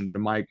person to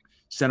my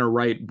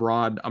center-right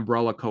broad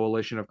umbrella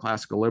coalition of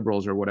classical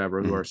liberals or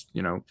whatever who are,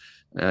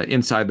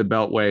 inside the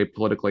beltway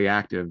politically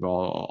active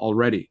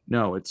already.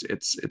 No,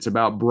 it's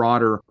about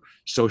broader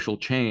social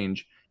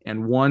change.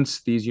 And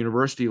once these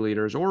university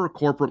leaders or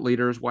corporate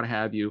leaders, what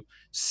have you,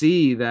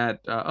 see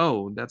that,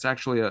 that's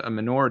actually a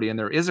minority, and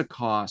there is a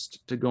cost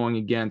to going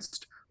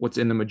against what's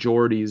in the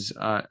majority's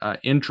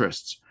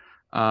interests.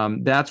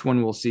 That's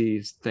when we'll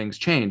see things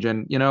change.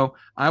 And,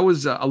 I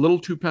was a little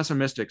too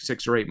pessimistic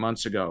 6 or 8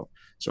 months ago.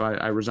 So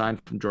I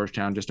resigned from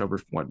Georgetown just over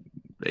 9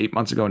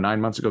 months ago,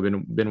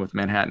 been with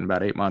Manhattan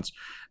about 8 months.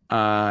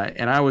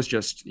 And I was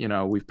just,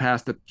 we've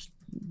passed the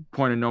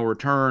point of no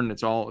return.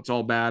 It's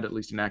all bad, at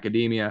least in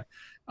academia.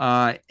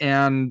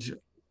 And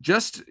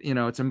just,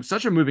 it's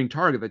such a moving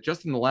target that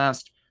just in the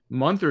last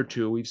month or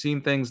two, we've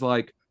seen things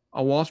like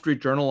a Wall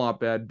Street Journal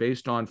op-ed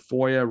based on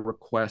FOIA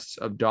requests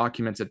of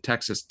documents at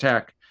Texas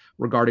Tech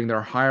regarding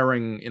their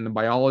hiring in the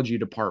biology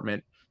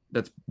department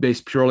that's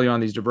based purely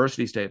on these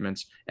diversity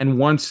statements. And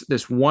once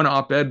this one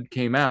op-ed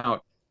came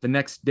out, the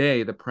next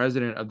day, the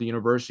president of the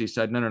university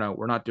said, no,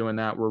 we're not doing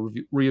that. We're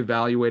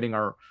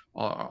reevaluating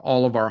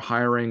all of our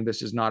hiring.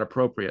 This is not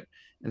appropriate.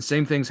 And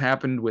same things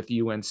happened with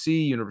UNC,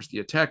 University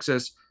of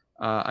Texas,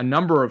 a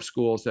number of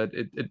schools that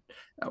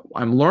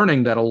I'm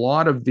learning that a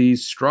lot of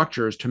these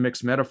structures, to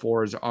mix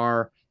metaphors,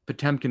 are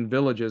Potemkin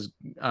villages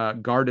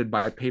guarded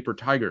by paper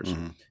tigers.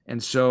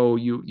 And so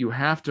you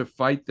have to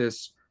fight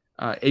this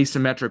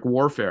asymmetric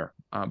warfare,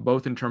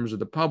 both in terms of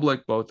the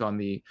public, both on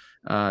the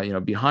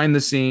behind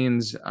the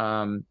scenes,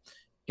 and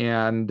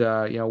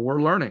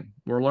we're learning.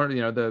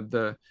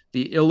 The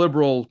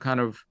illiberal kind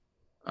of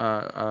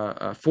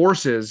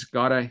forces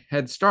got a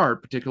head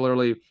start,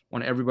 particularly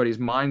when everybody's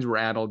minds were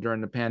addled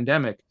during the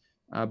pandemic.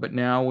 But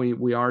now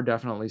we are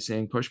definitely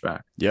seeing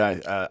pushback.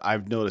 Yeah,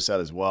 I've noticed that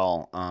as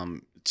well.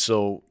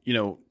 So,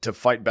 to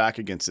fight back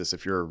against this,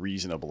 if you're a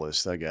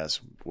reasonableist, I guess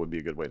would be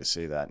a good way to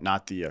say that.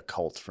 Not the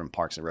cult from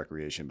Parks and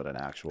Recreation, but an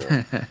actual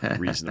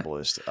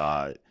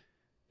reasonableist.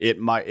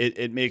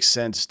 It makes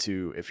sense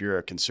to, if you're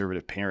a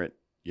conservative parent,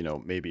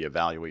 maybe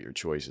evaluate your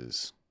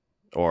choices,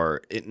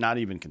 or not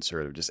even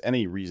conservative, just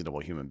any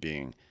reasonable human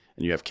being.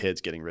 And you have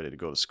kids getting ready to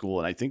go to school.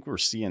 And I think we're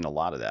seeing a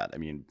lot of that. I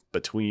mean,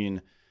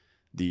 between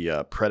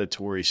the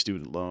predatory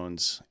student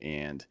loans,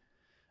 and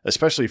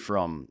especially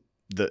from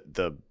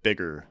the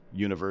bigger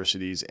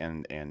universities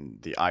and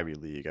the Ivy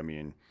League. I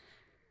mean,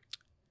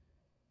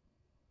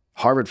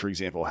 Harvard, for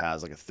example,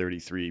 has like a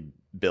 $33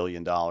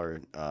 billion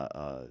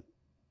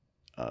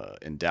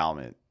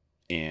endowment,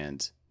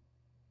 and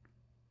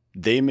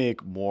they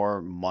make more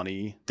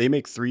money. They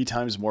make 3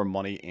 times more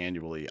money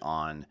annually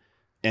on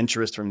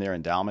interest from their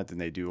endowment than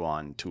they do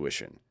on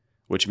tuition,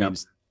 which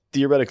means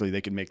theoretically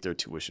they could make their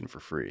tuition for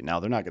free. Now,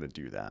 they're not going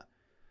to do that.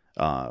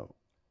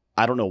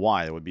 I don't know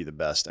why it would be the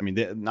best. I mean,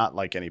 not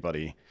like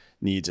anybody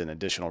needs an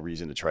additional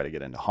reason to try to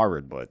get into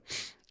Harvard, but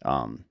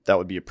that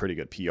would be a pretty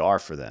good PR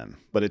for them.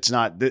 But it's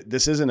not.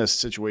 This isn't a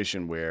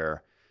situation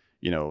where,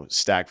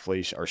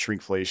 stagflation or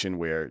shrinkflation,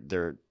 where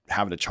they're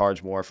having to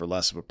charge more for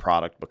less of a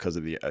product because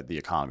of the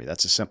economy.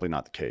 That's just simply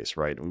not the case,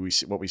 right?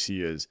 What we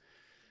see is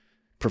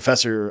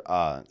professor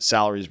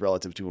salaries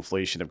relative to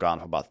inflation have gone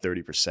up about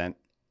 30%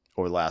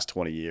 over the last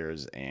 20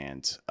 years,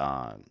 and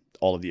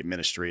all of the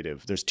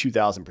administrative, there's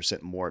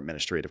 2,000% more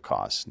administrative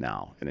costs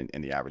now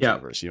in the average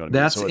university. You know what I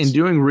mean? That's So in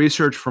doing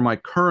research for my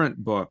current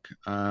book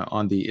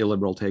on the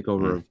illiberal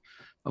takeover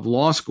of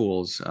law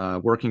schools,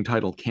 working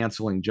title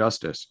 "Canceling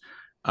Justice."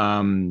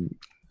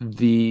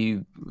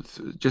 The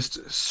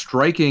just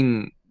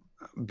striking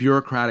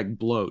bureaucratic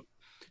bloat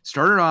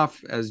started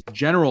off as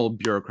general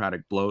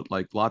bureaucratic bloat,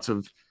 like lots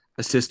of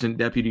assistant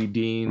deputy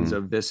deans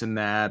of this and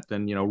that,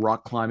 and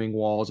rock climbing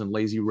walls and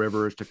lazy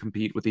rivers to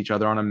compete with each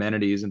other on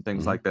amenities and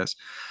things like this,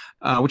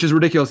 which is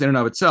ridiculous in and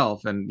of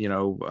itself, and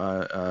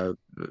it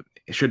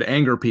should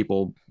anger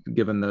people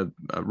given the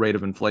rate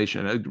of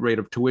inflation, rate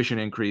of tuition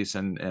increase,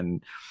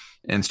 and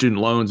student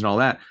loans and all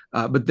that.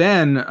 But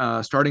then,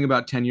 starting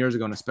about 10 years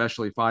ago, and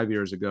especially 5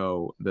 years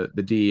ago, the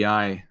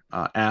DEI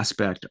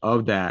aspect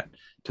of that,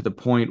 to the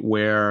point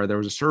where there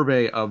was a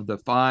survey of the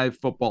 5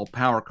 football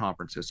power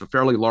conferences, so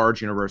fairly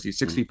large universities,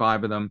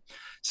 65 of them.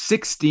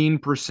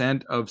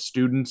 16% of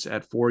students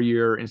at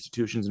 4-year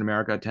institutions in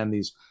America attend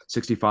these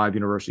 65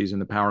 universities in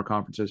the power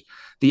conferences.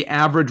 The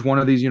average one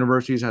of these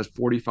universities has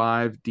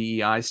 45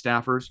 DEI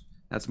staffers.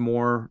 That's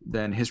more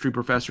than history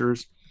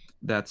professors.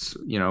 That's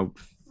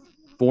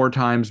 4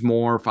 times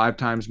more, 5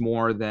 times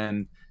more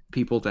than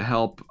people to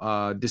help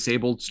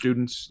disabled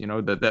students.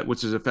 That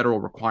which is a federal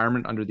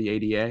requirement under the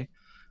ADA.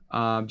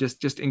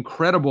 Just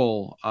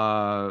incredible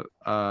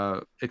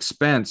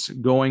expense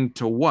going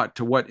to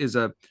what is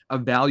a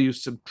value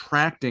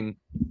subtracting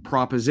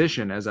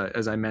proposition, as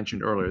I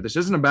mentioned earlier. This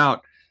isn't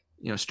about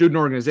student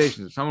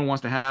organizations. If someone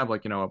wants to have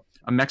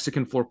a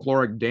Mexican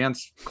folkloric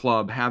dance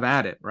club, have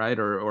at it, right?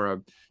 Or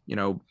a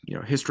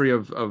history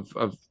of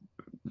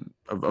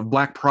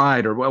Black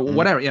Pride or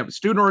whatever.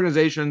 Student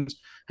organizations,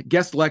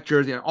 guest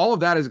lectures, all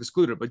of that is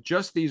excluded. But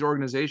just these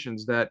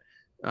organizations that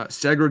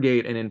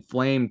segregate and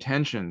inflame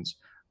tensions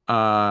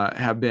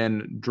have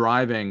been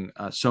driving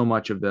so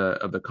much of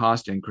the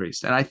cost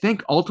increase. And I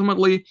think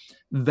ultimately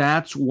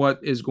that's what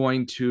is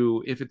going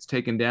to, if it's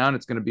taken down,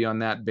 it's going to be on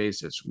that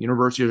basis.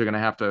 Universities are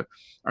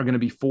going to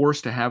be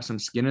forced to have some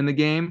skin in the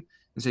game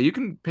and say, you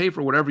can pay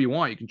for whatever you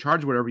want, you can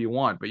charge whatever you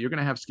want, but you're going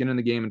to have skin in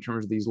the game in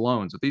terms of these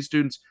loans. If these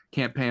students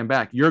can't pay them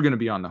back, you're going to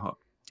be on the hook.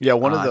 Yeah,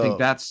 I think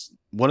that's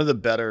one of the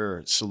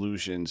better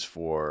solutions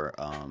for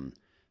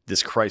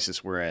this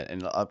crisis we're in.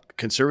 And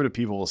conservative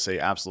people will say,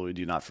 absolutely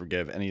do not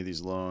forgive any of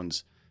these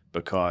loans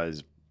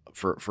because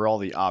for all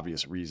the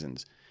obvious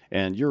reasons.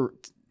 And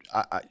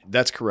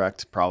that's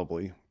correct,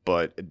 probably,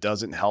 but it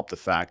doesn't help the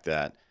fact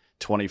that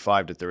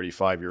 25 to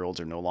 35-year-olds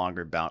are no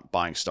longer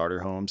buying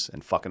starter homes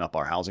and fucking up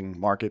our housing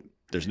market.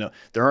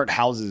 There aren't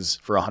houses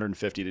for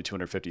 $150,000 to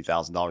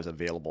 $250,000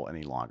 available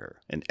any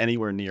longer in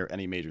anywhere near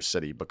any major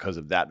city because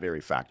of that very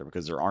factor,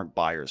 because there aren't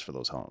buyers for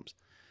those homes.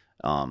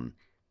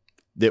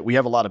 That we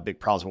have a lot of big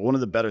problems. But one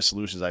of the better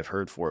solutions I've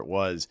heard for it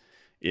was,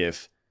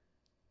 if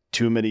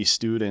too many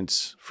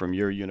students from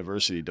your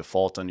university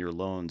default on your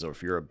loans, or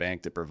if you're a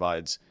bank that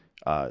provides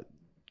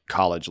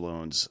college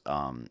loans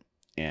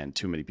and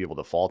too many people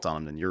default on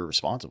them, then you're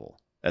responsible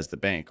as the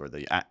bank or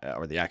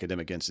the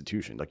academic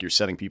institution. Like, you're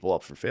setting people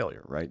up for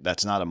failure, right?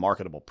 That's not a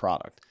marketable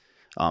product.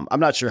 I'm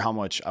not sure how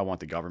much I want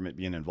the government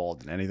being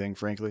involved in anything,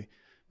 frankly,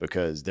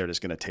 because they're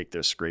just going to take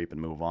their scrape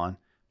and move on.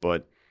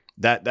 But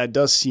that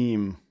does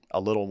seem a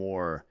little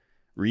more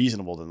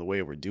reasonable than the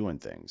way we're doing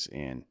things.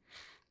 And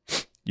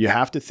you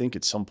have to think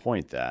at some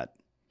point that,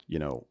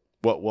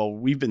 well,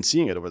 we've been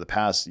seeing it over the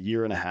past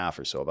year and a half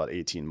or so, about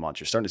 18 months.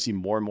 You're starting to see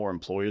more and more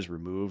employers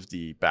remove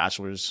the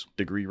bachelor's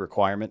degree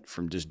requirement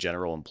from just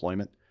general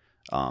employment.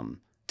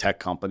 Tech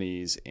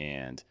companies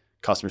and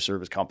customer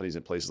service companies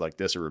and places like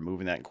this are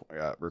removing that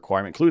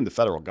requirement, including the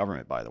federal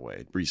government, by the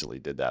way, recently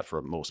did that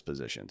for most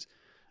positions.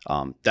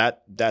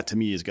 That to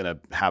me is going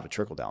to have a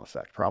trickle down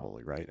effect,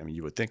 probably, right? I mean,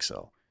 you would think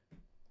so.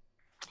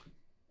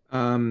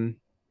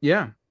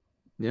 Yeah,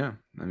 yeah.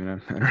 I mean, I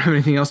don't have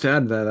anything else to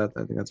add to that.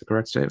 I think that's a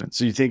correct statement.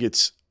 So you think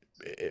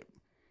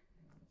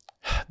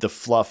the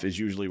fluff is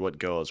usually what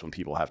goes when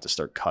people have to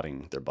start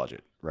cutting their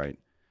budget, right?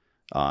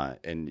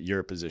 And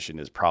your position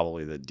is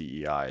probably that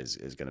DEI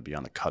is going to be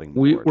on the cutting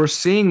board. We're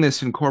seeing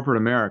this in corporate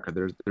America.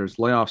 There's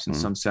layoffs in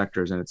Mm-hmm. some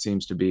sectors, and it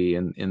seems to be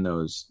in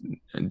those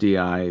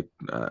DI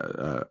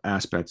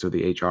aspects of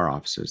the HR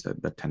offices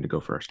that tend to go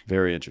first.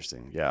 Very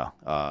interesting. Yeah,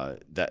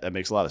 that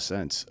makes a lot of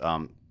sense.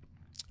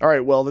 All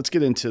right, well, let's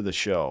get into the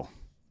show.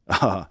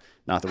 Not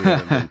that we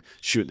haven't been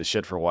shooting the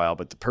shit for a while,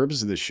 but the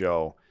purpose of the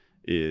show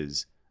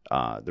is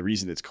the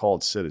reason it's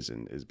called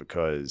Citizen is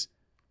because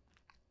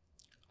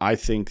I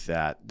think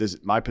that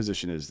my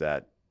position is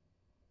that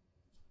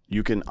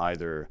you can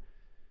either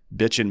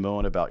bitch and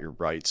moan about your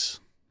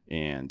rights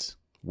and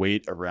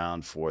wait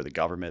around for the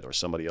government or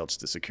somebody else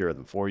to secure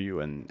them for you.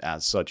 And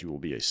as such, you will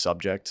be a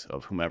subject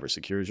of whomever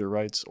secures your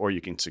rights, or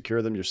you can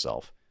secure them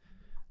yourself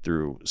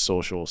through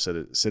social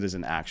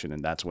citizen action.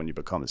 And that's when you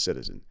become a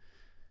citizen.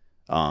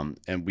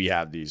 And we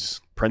have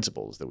these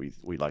principles that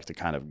we like to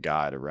kind of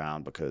guide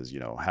around because,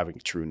 having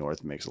true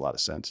north makes a lot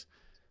of sense.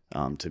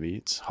 To me,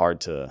 it's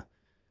hard to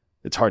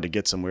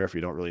get somewhere if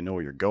you don't really know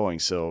where you're going.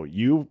 So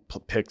you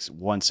picked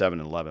 1, 7,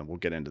 and 11. We'll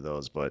get into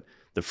those. But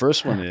the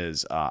first one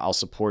is I'll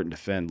support and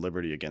defend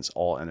liberty against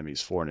all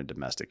enemies, foreign and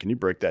domestic. Can you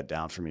break that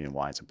down for me and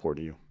why it's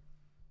important to you?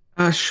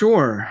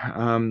 Sure.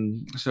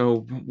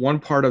 So one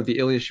part of the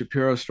Ilya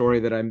Shapiro story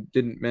that I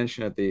didn't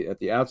mention at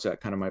the outset,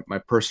 kind of my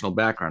personal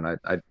background,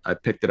 I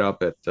picked it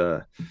up at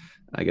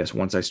I guess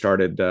once I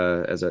started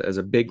as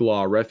a big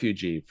law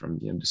refugee from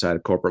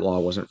decided corporate law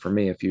wasn't for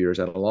me a few years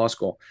out of law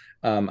school.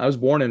 I was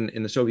born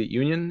in the Soviet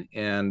Union,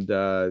 and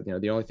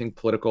the only thing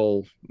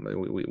political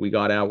we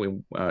got out, we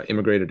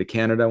immigrated to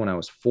Canada when I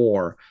was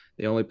 4.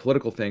 The only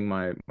political thing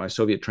my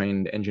Soviet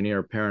trained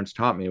engineer parents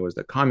taught me was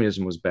that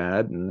communism was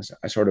bad, and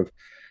I sort of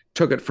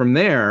took it from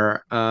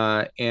there.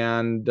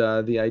 And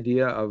the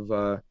idea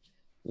of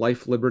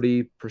life,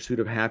 liberty, pursuit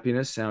of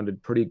happiness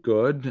sounded pretty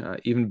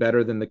good, even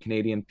better than the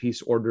Canadian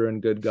peace, order,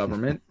 and good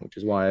government, which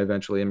is why I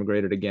eventually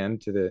immigrated again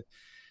to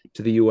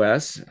the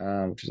U.S.,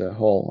 which is a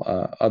whole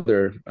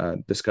other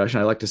discussion.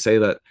 I like to say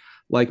that,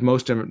 like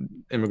most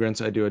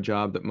immigrants, I do a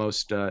job that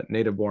most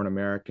native-born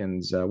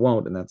Americans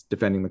won't, and that's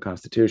defending the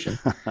Constitution.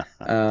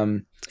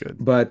 Um, It's good.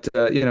 but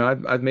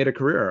I've made a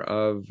career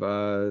of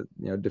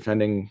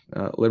defending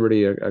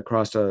liberty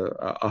across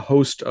a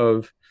host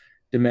of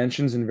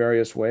dimensions in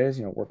various ways.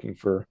 Working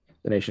for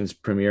the nation's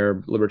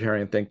premier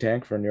libertarian think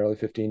tank for nearly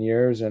 15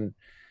 years, and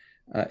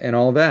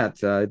all that.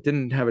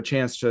 Didn't have a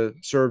chance to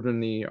serve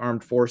in the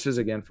armed forces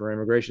again for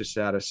immigration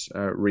status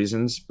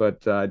reasons,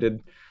 but I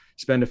did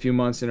spend a few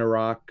months in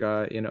Iraq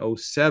in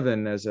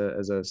 '07 as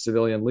a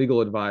civilian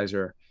legal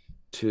advisor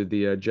to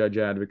the Judge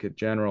Advocate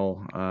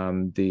General,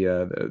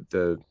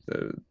 the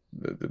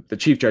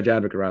Chief Judge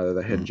Advocate, rather,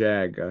 the head Mm-hmm.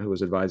 JAG, who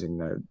was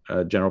advising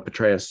General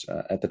Petraeus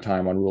at the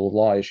time on rule of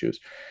law issues.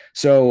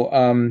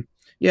 So,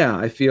 yeah,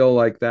 I feel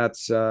like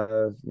that's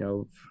the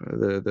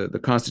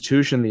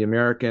Constitution, the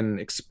American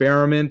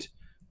experiment,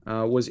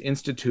 was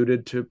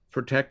instituted to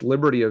protect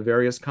liberty of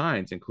various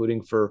kinds,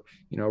 including for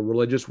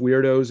religious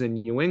weirdos in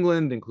New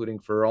England, including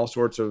for all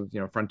sorts of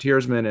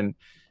frontiersmen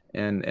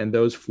and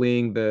those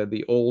fleeing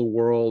the old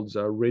world's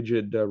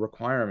rigid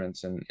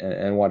requirements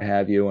and what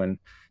have you. And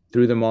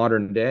through the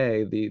modern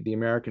day, the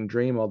American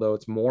dream, although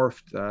it's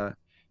morphed,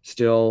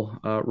 still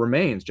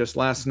remains. Just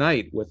last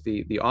night with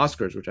the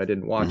Oscars, which I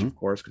didn't watch, Mm-hmm. of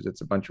course, because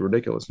it's a bunch of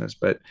ridiculousness,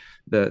 but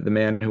the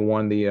man who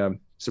won the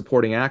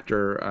supporting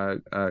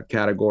actor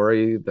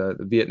category, the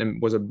Vietnam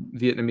was a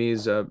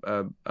Vietnamese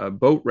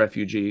boat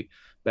refugee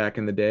back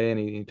in the day, and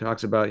he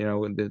talks about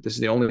this is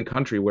the only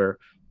country where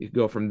you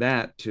go from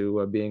that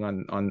to being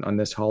on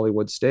this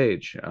Hollywood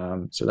stage.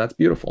 So that's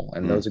beautiful,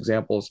 and those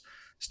examples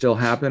still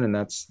happen, and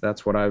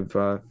that's what I've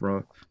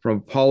from a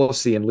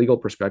policy and legal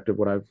perspective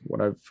what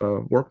I've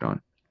worked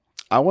on.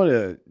 I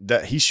want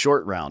that he's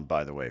short round,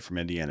 by the way, from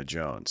Indiana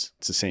Jones.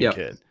 It's the same Yep.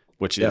 kid,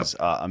 which Yep. is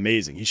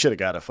amazing. He should have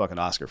got a fucking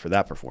Oscar for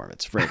that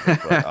performance, frankly.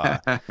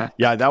 But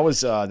yeah, that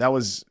was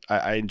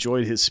I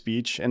enjoyed his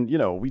speech, and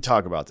we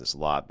talk about this a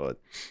lot, but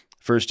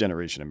first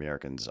generation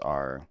Americans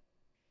are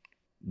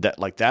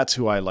that's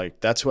who I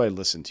like. That's who I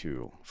listen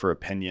to for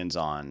opinions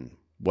on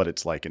what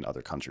it's like in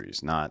other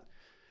countries, not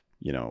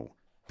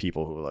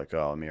people who are like,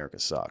 oh, America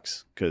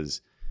sucks,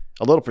 because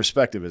a little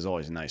perspective is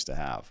always nice to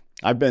have.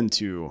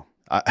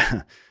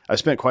 I've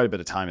spent quite a bit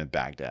of time in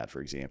Baghdad, for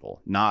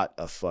example. Not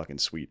a fucking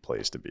sweet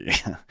place to be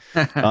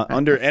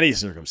under any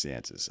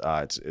circumstances.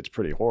 It's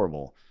pretty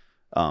horrible.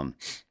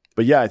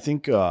 But yeah, I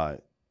think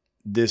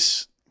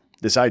this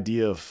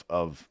idea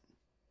of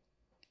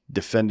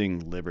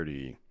defending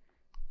liberty,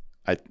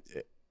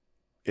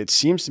 it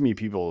seems to me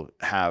people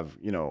have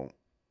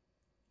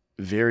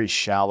very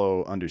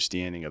shallow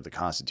understanding of the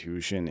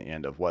Constitution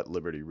and of what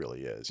liberty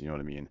really is. You know what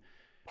I mean?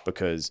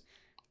 Because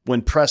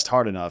when pressed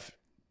hard enough,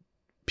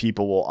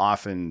 people will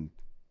often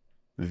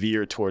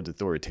veer towards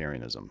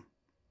authoritarianism.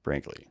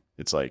 Frankly,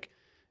 it's like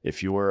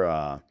if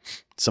you're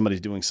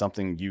somebody's doing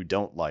something you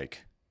don't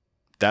like,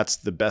 that's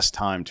the best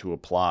time to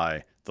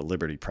apply the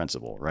liberty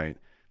principle, right?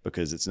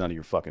 Because it's none of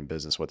your fucking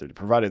business what they're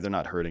provided they're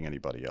not hurting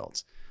anybody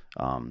else.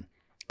 But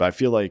I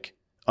feel like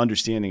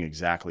understanding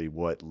exactly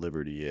what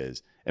liberty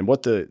is and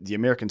what the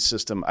American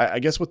system, I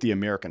guess what the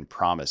American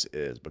promise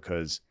is,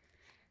 because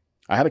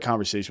I had a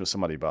conversation with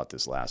somebody about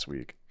this last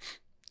week.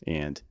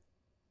 And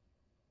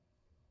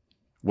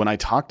when I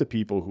talk to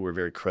people who are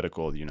very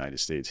critical of the United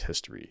States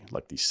history,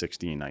 like the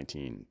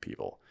 1619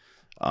 people,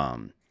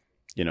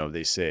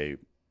 they say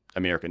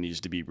America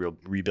needs to be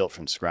rebuilt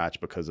from scratch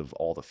because of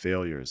all the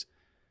failures.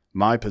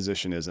 My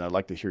position is, and I'd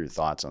like to hear your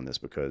thoughts on this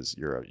because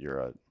you're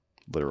a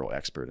literal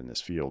expert in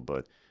this field,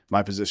 but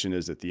my position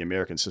is that the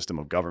American system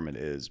of government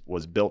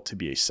was built to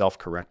be a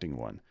self-correcting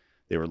one.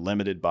 They were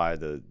limited by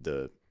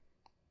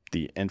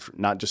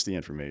not just the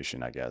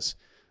information, I guess,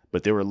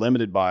 but they were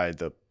limited by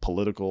the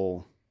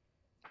political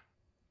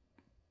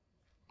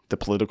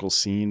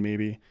scene,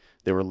 maybe.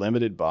 They were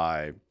limited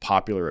by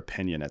popular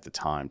opinion at the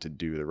time to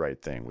do the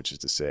right thing, which is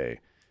to say,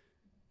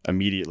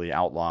 immediately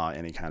outlaw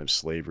any kind of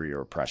slavery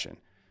or oppression.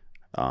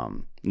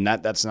 And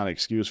that's not an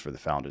excuse for the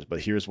founders,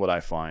 but here's what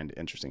I find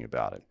interesting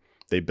about it.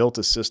 They built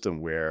a system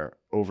where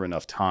over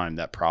enough time,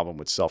 that problem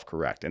would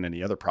self-correct, and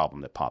any other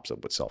problem that pops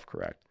up would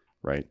self-correct,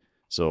 right?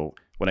 So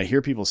when I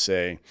hear people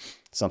say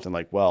something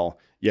like, well,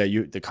 yeah,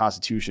 the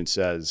Constitution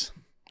says,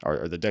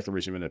 or the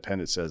Declaration of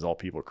Independence says all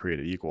people are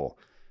created equal,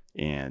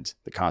 and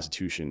the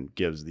Constitution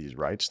gives these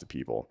rights to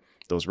people.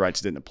 Those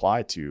rights didn't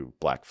apply to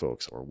black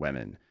folks or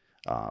women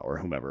or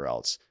whomever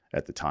else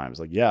at the time. It's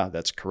like, yeah,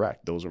 that's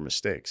correct. Those were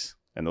mistakes.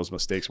 And those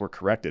mistakes were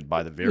corrected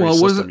by the very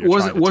system you're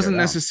trying to tear wasn't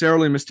down.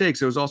 necessarily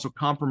mistakes. It was also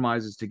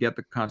compromises to get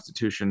the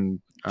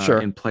Constitution Sure.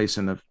 in place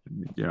in the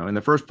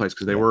first place,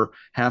 because they were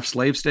half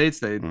slave states.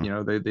 They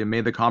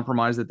made the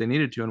compromise that they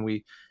needed to, and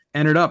we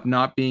ended up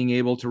not being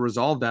able to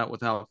resolve that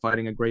without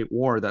fighting a great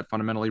war that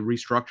fundamentally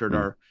restructured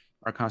our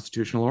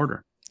constitutional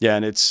order. Yeah,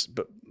 and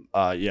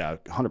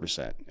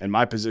 100%. And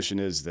my position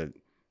is that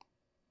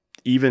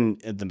even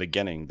in the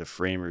beginning, the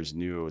framers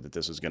knew that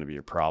this was going to be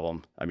a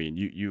problem. I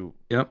mean,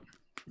 Yep.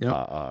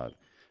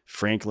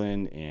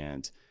 Franklin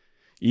and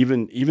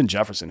even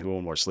Jefferson, who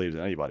owned more slaves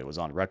than anybody, was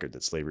on record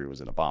that slavery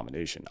was an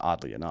abomination,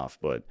 oddly enough.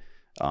 But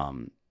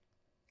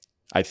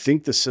I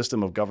think the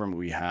system of government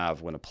we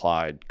have, when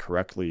applied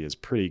correctly, is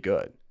pretty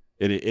good.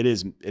 It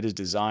is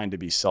designed to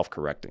be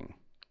self-correcting.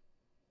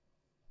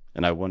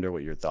 And I wonder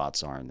what your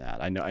thoughts are on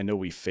that. I know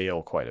we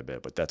fail quite a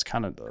bit, but that's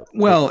kind of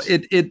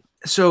the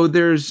so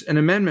there's an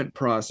amendment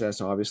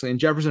process, obviously, and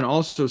Jefferson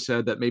also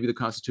said that maybe the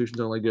Constitution is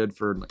only good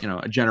for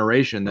a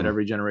generation. That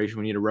every generation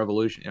we need a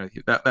revolution.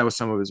 That was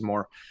some of his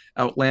more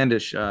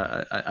outlandish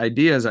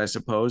ideas, I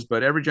suppose.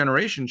 But every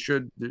generation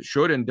should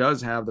and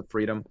does have the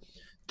freedom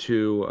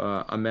to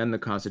amend the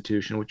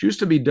Constitution, which used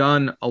to be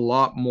done a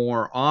lot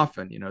more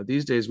often.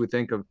 These days we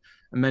think of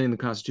amending the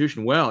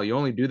Constitution. Well, you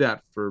only do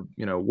that for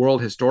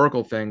world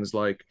historical things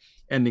like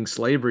ending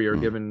slavery or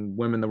giving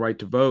women the right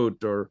to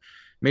vote, or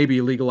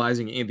maybe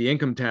legalizing the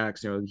income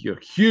tax.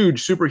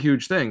 Huge, super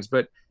huge things,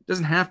 but it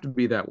doesn't have to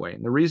be that way.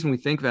 And the reason we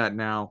think that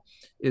now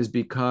is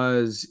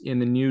because in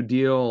the New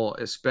Deal,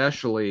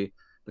 especially,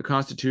 the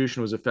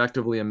Constitution was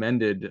effectively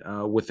amended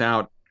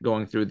without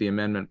going through the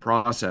amendment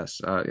process.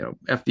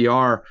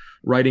 FDR,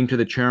 writing to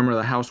the chairman of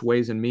the House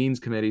Ways and Means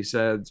Committee,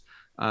 says,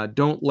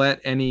 don't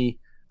let any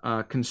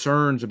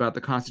concerns about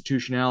the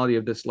constitutionality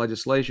of this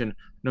legislation,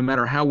 no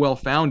matter how well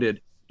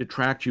founded,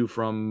 detract you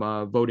from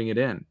voting it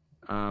in.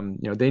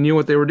 They knew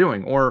what they were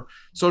doing. Or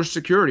Social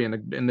Security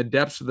in the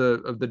depths of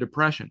the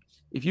Depression.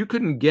 If you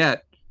couldn't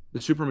get the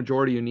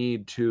supermajority you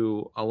need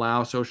to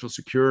allow Social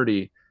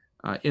Security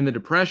in the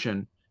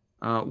Depression,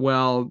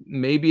 well,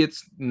 maybe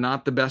it's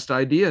not the best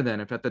idea then.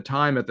 If at the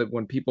time,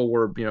 when people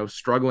were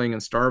struggling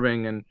and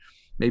starving, and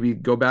maybe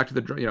go back to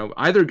the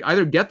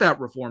either get that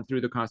reform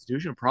through the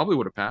Constitution, it probably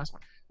would have passed,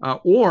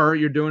 or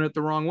you're doing it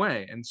the wrong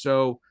way. And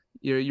so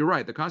you're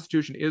right. The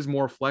Constitution is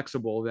more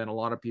flexible than a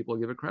lot of people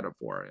give it credit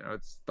for.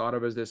 It's thought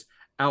of as this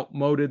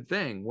outmoded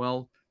thing.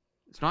 Well,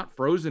 it's not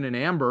frozen in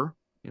amber.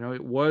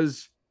 It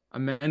was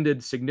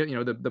amended.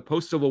 The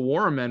post-Civil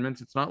War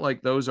amendments. It's not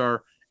like those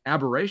are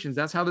aberrations.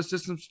 That's how the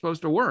system's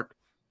supposed to work.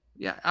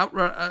 Yeah,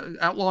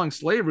 outlawing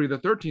slavery, the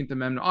 13th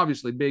Amendment,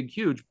 obviously big,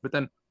 huge. But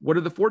then what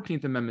did the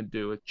 14th Amendment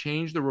do? It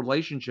changed the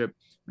relationship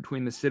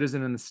between the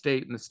citizen and the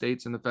state, and the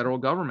states and the federal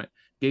government,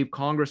 gave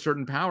Congress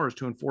certain powers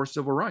to enforce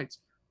civil rights.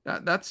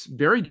 That's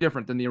very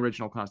different than the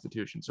original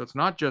Constitution. So it's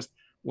not just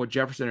what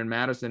Jefferson and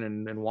Madison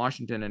and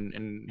Washington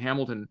and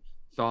Hamilton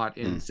thought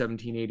in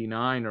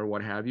 1789 or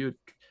what have you. It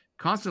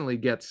constantly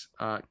gets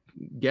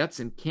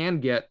and can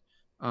get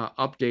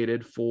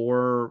updated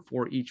for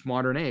each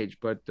modern age.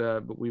 But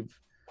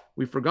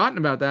we've forgotten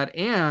about that,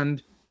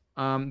 and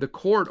the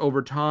court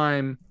over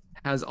time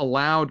has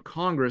allowed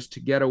Congress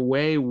to get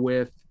away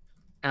with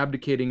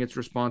abdicating its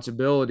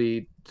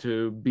responsibility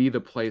to be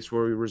the place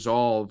where we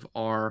resolve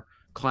our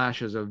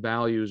clashes of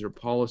values or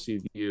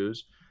policy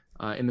views.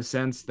 in the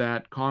sense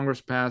that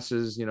Congress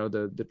passes,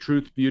 the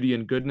Truth, Beauty,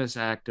 and Goodness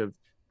Act of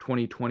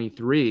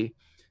 2023,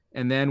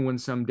 and then when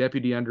some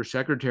deputy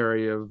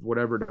undersecretary of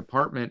whatever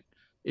department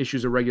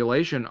issues a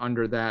regulation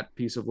under that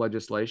piece of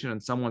legislation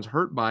and someone's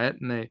hurt by it,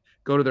 and they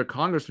go to their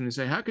congressman and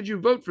say, how could you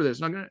vote for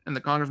this? And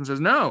the congressman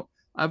says, no,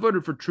 I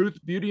voted for truth,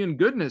 beauty, and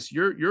goodness.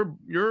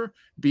 Your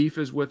beef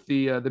is with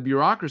the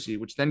bureaucracy,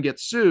 which then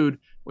gets sued,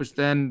 which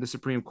then the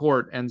Supreme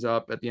Court ends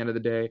up at the end of the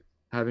day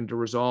having to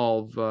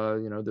resolve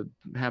the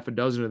half a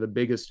dozen of the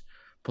biggest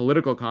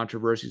political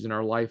controversies in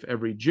our life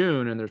every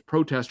June, and there's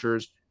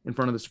protesters in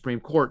front of the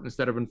Supreme Court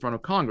instead of in front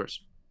of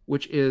Congress,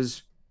 which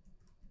is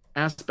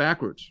ass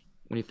backwards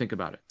when you think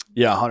about it.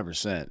 Yeah,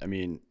 100%. I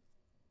mean,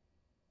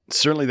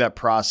 certainly that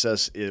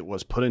process, it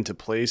was put into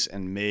place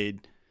and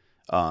made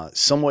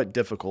somewhat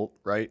difficult,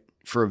 right?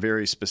 For a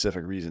very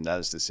specific reason. That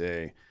is to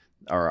say,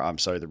 or I'm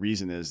sorry, the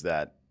reason is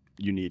that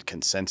you need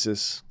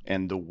consensus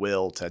and the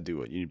will to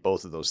do it. You need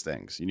both of those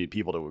things. You need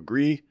people to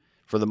agree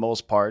for the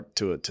most part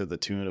to the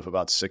tune of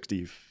about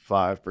 65%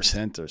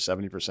 or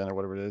 70% or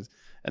whatever it is.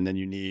 And then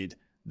you need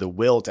the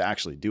will to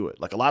actually do it.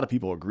 Like a lot of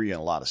people agree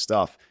on a lot of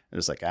stuff and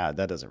it's like, that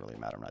doesn't really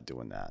matter. I'm not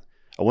doing that.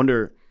 I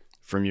wonder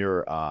from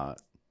your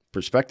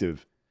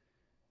perspective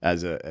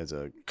as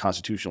a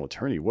constitutional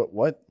attorney,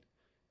 what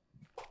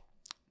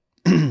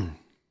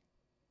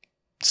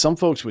some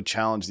folks would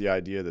challenge the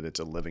idea that it's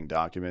a living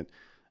document.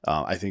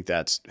 I think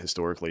that's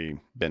historically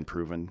been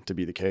proven to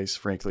be the case,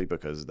 frankly,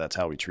 because that's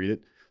how we treat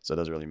it. So it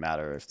doesn't really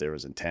matter if there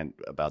was intent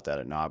about that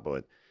or not.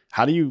 But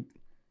how do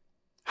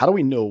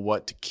we know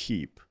what to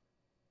keep?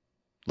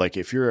 Like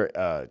if you're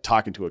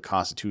talking to a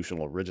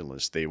constitutional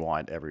originalist, they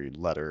want every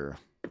letter,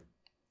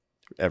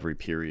 every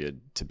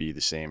period to be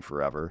the same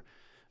forever,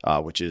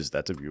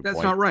 that's a viewpoint.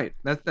 That's not right.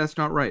 That's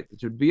not right.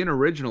 To be an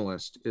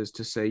originalist is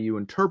to say you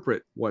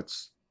interpret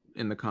what's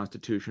in the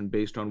Constitution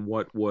based on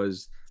what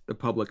was the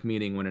public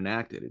meaning when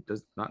enacted. It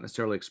does not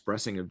necessarily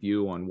expressing a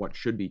view on what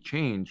should be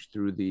changed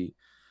through the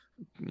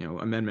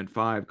Amendment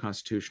 5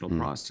 constitutional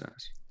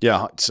process.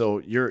 Yeah. So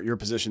your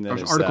position then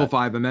is Article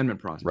 5 amendment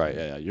process. Right.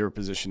 Yeah. Your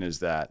position is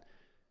that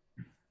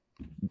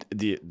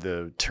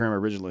the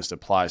term originalist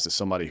applies to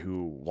somebody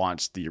who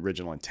wants the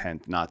original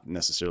intent, not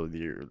necessarily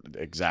the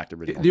exact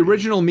original. The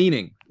original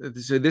meaning.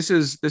 So this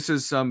is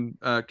some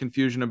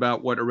confusion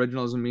about what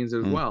originalism means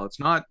as well. It's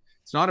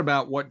not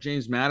about what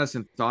James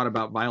Madison thought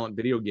about violent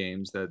video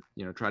games that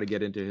try to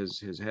get into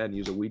his head and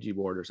use a Ouija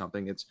board or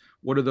something. It's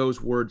what do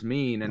those words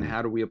mean and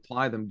how do we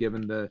apply them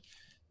given the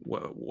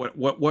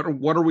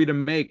what are we to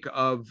make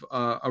of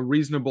a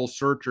reasonable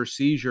search or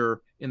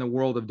seizure in the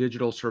world of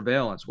digital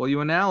surveillance? Well, you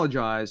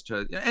analogize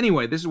to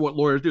anyway. This is what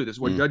lawyers do. This is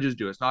what judges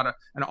do. It's not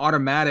an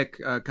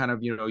automatic kind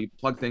of you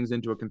plug things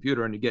into a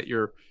computer and you get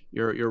your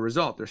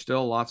result. There's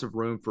still lots of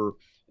room for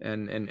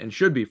and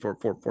should be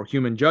for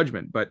human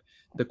judgment. But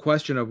the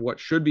question of what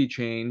should be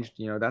changed,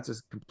 that's a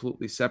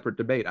completely separate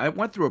debate. I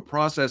went through a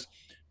process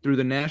through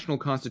the National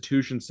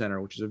Constitution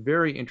Center, which is a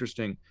very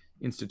interesting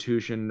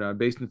institution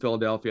based in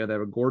Philadelphia. They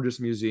have a gorgeous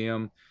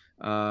museum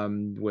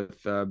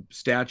with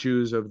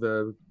statues of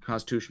the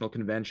Constitutional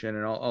Convention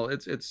and all.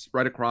 It's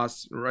right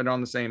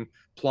on the same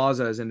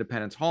plaza as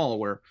Independence Hall,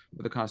 where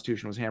the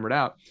Constitution was hammered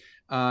out.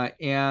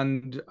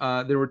 And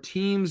there were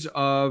teams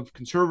of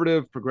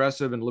conservative,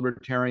 progressive, and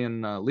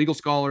libertarian legal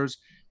scholars,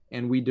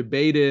 and we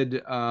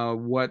debated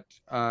what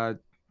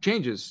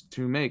changes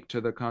to make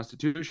to the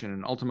Constitution,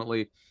 and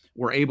ultimately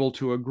were able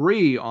to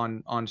agree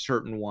on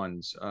certain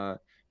ones.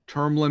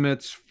 Term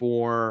limits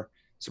for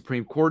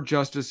Supreme Court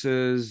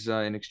justices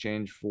in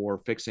exchange for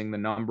fixing the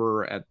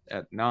number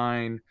at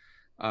 9,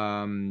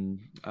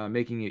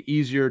 making it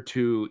easier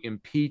to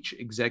impeach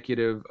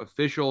executive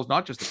officials,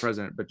 not just the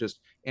president, but just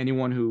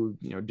anyone who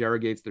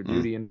derogates their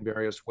duty in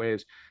various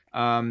ways.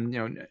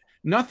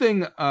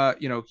 Nothing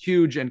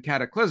huge and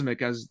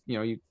cataclysmic, as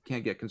you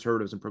can't get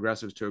conservatives and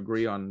progressives to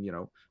agree on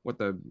what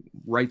the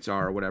rights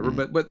are or whatever,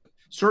 but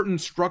certain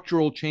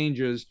structural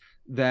changes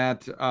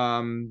that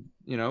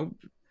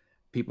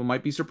people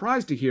might be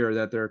surprised to hear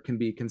that there can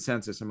be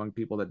consensus among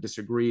people that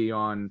disagree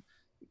on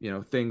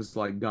things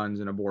like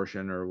guns and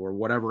abortion or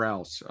whatever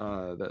else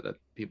that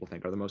people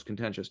think are the most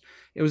contentious.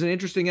 It was an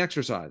interesting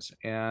exercise,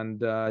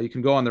 and you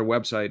can go on their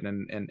website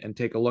and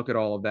take a look at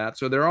all of that.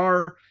 So there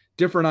are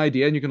different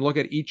ideas, and you can look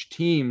at each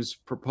team's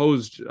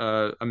proposed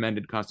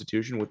amended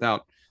constitution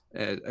without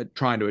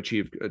trying to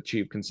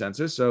achieve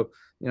consensus. So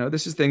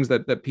this is things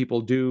that people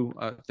do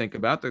think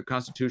about. The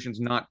Constitution's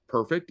not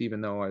perfect,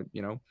 even though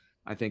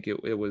I think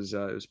it was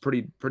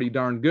pretty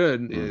darn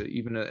good,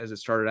 even as it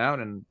started out,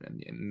 and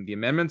the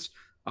amendments,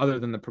 other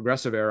than the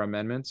progressive era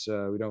amendments,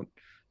 we don't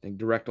think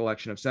direct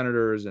election of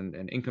senators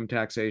and income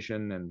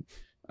taxation and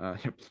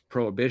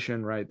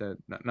prohibition, right? That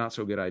not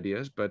so good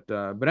ideas, but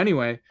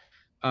anyway,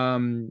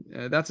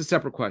 that's a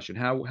separate question.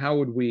 How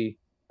would we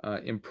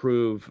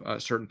improve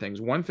certain things?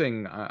 One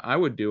thing I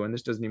would do, and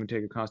this doesn't even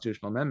take a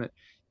constitutional amendment,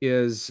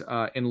 is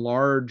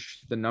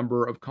enlarge the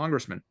number of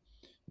congressmen.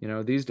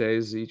 These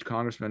days, each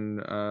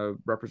congressman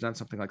represents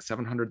something like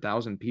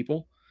 700,000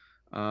 people.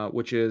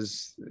 which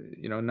is,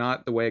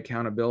 not the way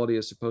accountability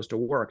is supposed to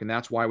work. And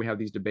that's why we have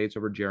these debates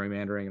over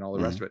gerrymandering and all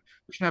the rest Mhm. of it.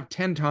 We should have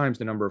 10 times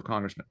the number of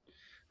congressmen.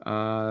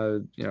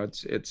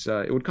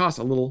 It would cost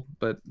a little,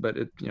 but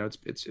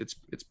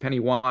it's penny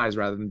wise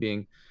rather than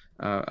being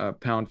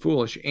pound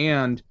foolish.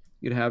 And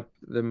you'd have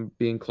them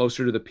being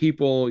closer to the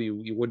people.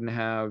 You wouldn't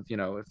have,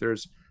 if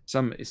there's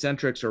some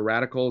eccentrics or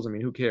radicals. I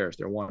mean, who cares?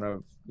 They're one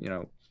of,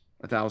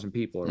 1,000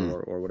 people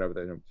Mm. or whatever,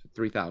 they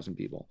 3,000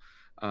 people.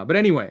 But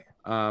anyway,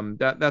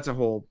 that's a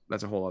whole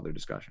other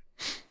discussion.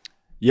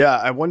 Yeah,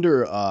 I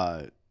wonder.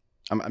 I'm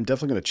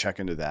definitely going to check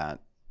into that.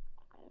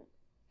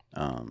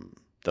 Um,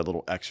 that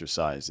little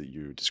exercise that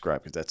you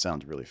described, because that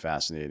sounds really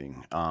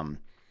fascinating.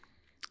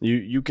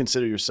 You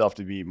consider yourself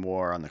to be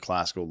more on the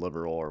classical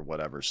liberal or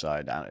whatever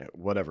side.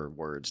 Whatever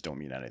words don't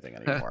mean anything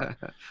anymore.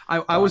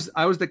 I was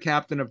the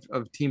captain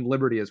of Team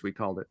Liberty, as we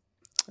called it.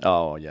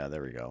 Oh yeah,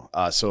 there we go.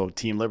 So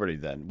Team Liberty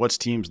then. What's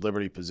Team's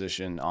Liberty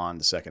position on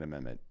the Second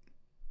Amendment?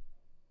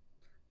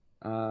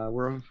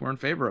 We're in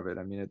favor of it.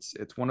 I mean,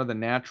 it's one of the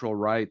natural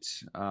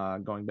rights,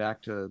 going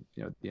back to,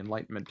 the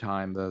Enlightenment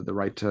time, the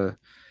right to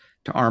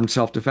armed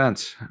self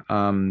defense.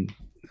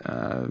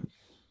 Uh,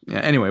 yeah,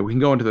 anyway, we can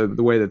go into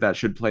the way that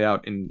should play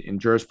out in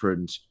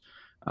jurisprudence.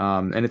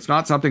 And it's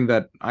not something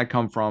that I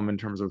come from in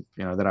terms of,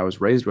 that I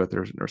was raised with,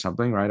 or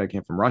something, right? I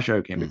came from Russia,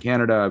 I came to Mm.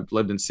 Canada, I've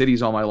lived in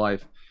cities all my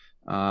life.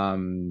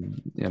 Um,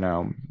 you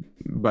know,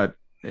 but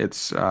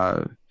it's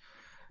uh,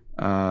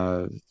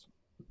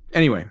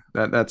 anyway,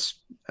 that's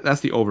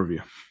the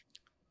overview.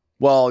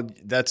 Well,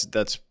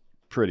 that's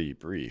pretty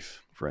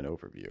brief for an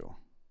overview,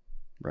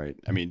 right?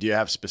 I mean, do you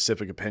have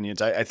specific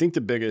opinions? I think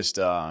the biggest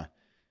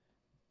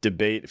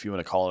debate, if you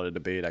want to call it a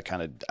debate,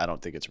 I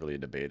don't think it's really a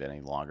debate any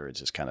longer. It's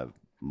just kind of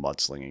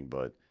mudslinging,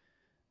 but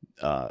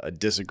a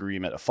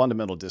disagreement, a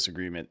fundamental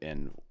disagreement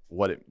in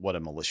what a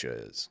militia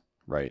is,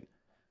 right?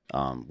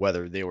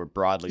 Whether they were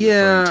broadly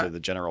referring Yeah, to the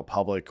general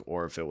public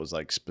or if it was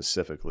like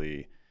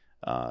specifically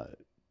uh,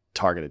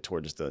 targeted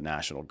towards the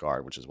National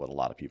Guard, which is what a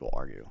lot of people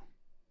argue.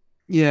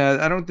 yeah,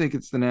 I don't think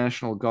it's the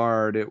National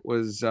Guard. It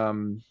was, I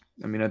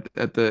mean,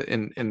 at the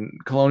in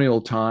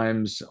colonial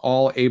times,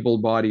 all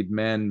able-bodied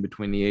men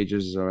between the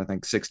ages of, I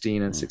think,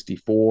 16 and Mm.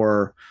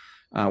 64,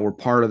 were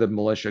part of the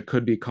militia,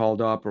 could be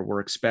called up, or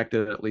were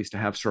expected at least to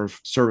have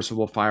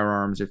serviceable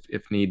firearms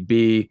if need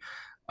be.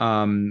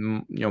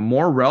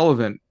 More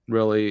relevant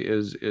really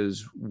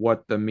is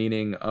what the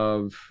meaning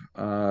of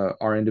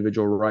our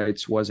individual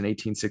rights was in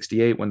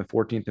 1868 when the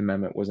 14th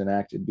Amendment was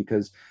enacted,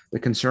 because the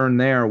concern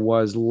there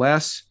was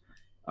less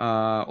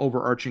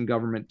overarching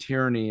government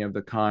tyranny of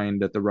the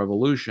kind at the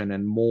revolution,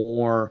 and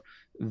more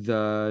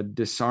the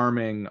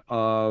disarming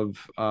of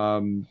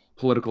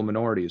political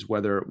minorities,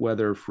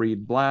 whether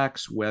freed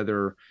blacks,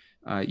 whether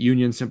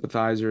Union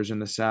sympathizers in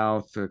the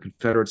South,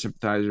 Confederate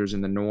sympathizers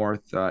in the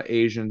North,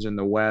 Asians in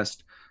the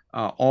West,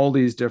 all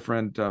these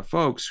different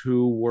folks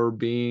who were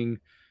being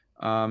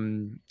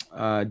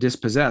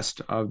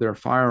dispossessed of their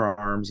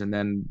firearms, and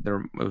then it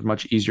was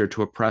much easier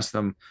to oppress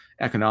them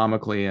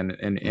economically and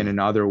Mm. in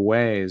other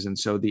ways. And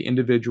so the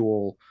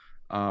individual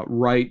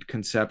right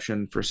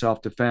conception for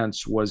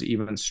self-defense was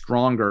even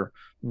stronger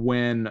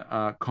when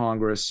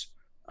Congress,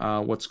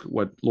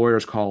 what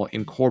lawyers call,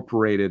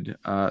 incorporated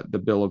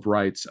the Bill of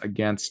Rights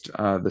against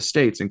the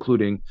states,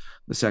 including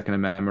the Second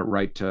Amendment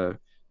right to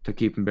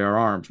keep and bear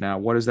arms. Now,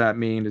 what does that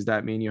mean? Does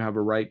that mean you have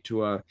a right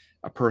to a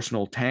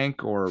personal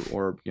tank or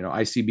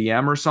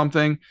ICBM or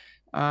something?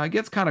 It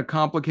gets kind of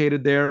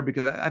complicated there,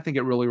 because I think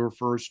it really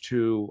refers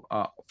to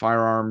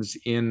firearms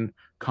in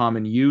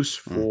common use,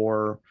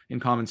 Mm. in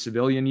common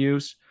civilian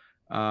use.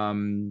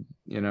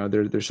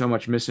 There's so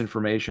much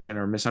misinformation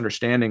or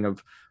misunderstanding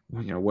of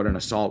what an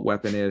assault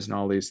weapon is and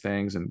all these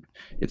things, and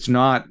it's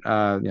not.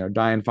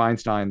 Dianne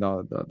Feinstein,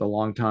 the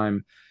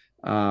longtime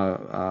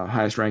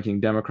highest ranking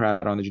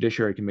Democrat on the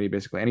Judiciary Committee,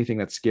 basically anything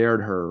that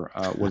scared her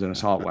was an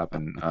assault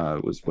weapon,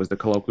 was the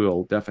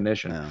colloquial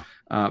definition.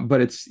 Yeah.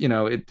 But it's,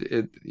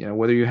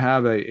 whether you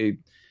have a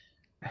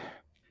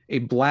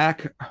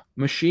black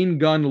machine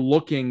gun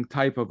looking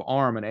type of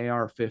arm, an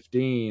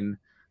AR-15,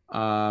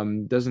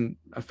 doesn't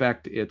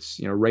affect its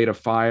rate of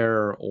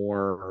fire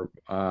or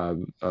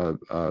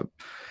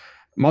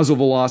muzzle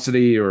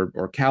velocity or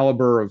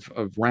caliber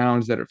of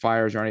rounds that it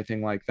fires or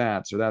anything like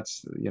that. So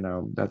that's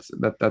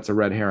a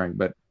red herring.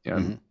 But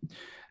Mm-hmm.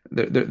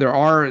 there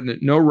are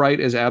no right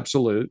is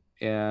absolute,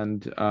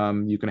 and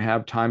you can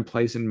have time,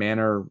 place, and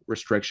manner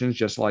restrictions.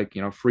 Just like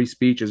free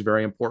speech is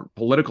very important.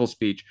 Political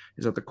speech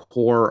is at the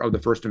core of the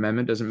First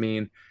Amendment. Doesn't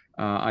mean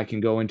I can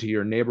go into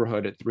your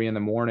neighborhood at 3 in the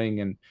morning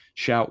and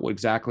shout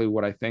exactly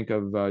what I think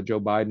of Joe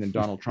Biden and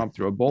Donald Trump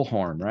through a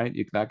bullhorn, right?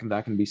 That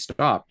can be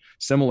stopped.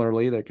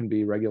 Similarly, there can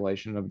be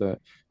regulation of the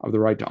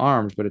right to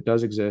arms, but it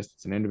does exist.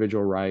 It's an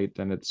individual right,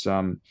 and it's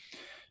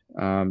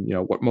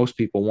what most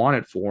people want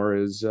it for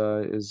is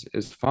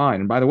fine.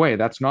 And by the way,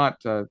 that's not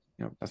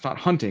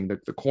hunting.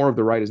 The core of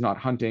the right is not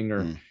hunting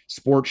or Mm.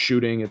 sports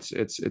shooting. It's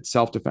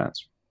self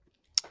defense.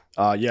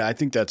 Yeah, I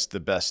think that's the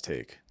best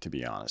take, to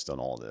be honest, on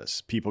all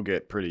this. People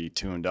get pretty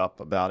tuned up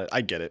about it.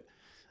 I get it.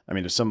 I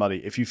mean,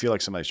 if you feel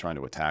like somebody's trying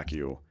to attack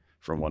you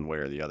from one way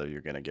or the other,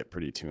 you're going to get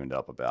pretty tuned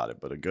up about it.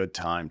 But a good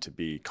time to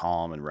be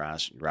calm and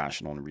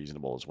rational and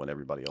reasonable is when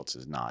everybody else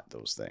is not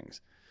those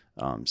things.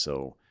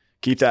 So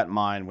keep that in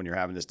mind when you're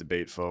having this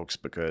debate, folks,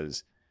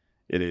 because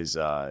it is,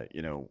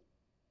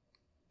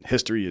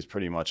 history is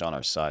pretty much on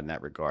our side in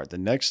that regard. The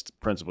next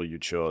principle you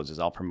chose is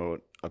I'll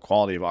promote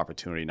equality of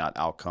opportunity, not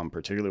outcome,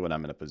 particularly when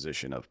I'm in a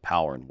position of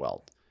power and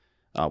wealth.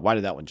 Why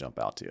did that one jump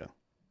out to you?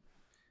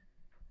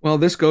 Well,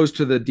 this goes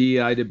to the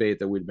DEI debate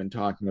that we've been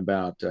talking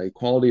about.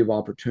 Equality of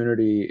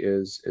opportunity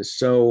is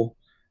so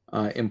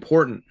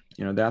important.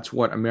 That's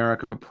what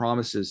America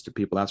promises to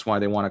people. That's why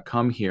they want to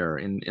come here.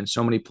 In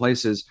so many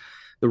places,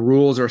 the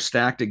rules are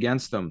stacked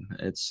against them.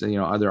 It's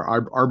either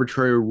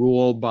arbitrary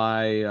rule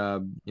by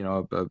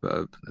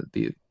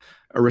the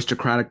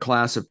aristocratic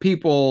class of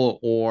people,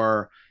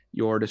 or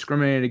you're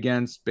discriminated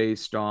against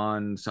based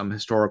on some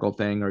historical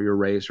thing or your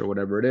race or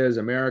whatever it is.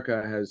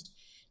 America has,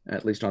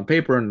 at least on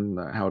paper and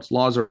how its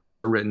laws are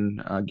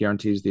written,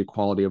 guarantees the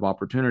equality of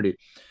opportunity.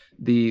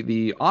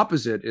 The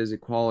opposite is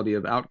equality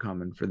of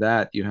outcome, and for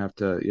that you have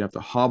to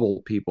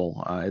hobble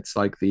people. It's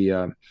like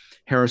the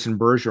Harrison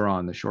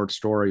Bergeron, the short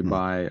story Mm,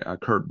 by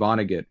Kurt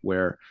Vonnegut,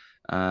 where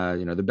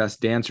the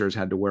best dancers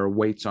had to wear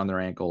weights on their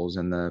ankles,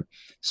 and the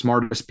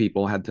smartest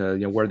people had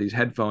to wear these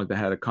headphones that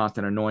had a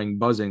constant annoying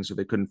buzzing, so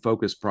they couldn't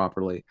focus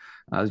properly.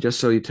 Just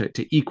so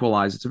to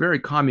equalize. It's a very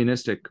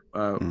communistic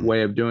mm,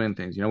 way of doing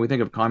things. We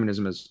think of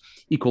communism as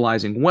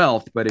equalizing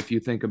wealth, but if you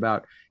think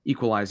about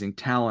equalizing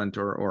talent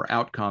or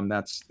outcome,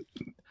 that's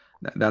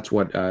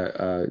what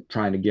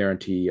trying to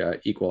guarantee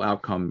equal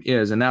outcome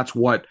is, and that's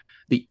what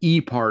the E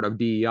part of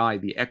DEI,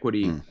 the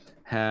equity, mm.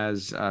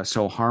 has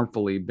so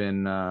harmfully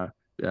been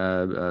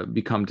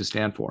become to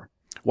stand for.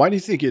 Why do you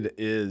think it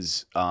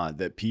is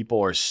that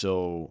people are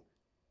so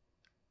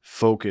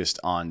focused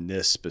on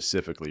this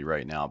specifically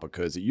right now?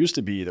 Because it used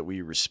to be that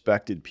we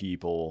respected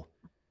people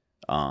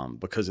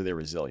because of their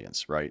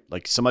resilience, right?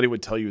 Like somebody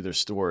would tell you their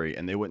story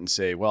and they wouldn't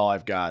say, well,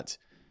 I've got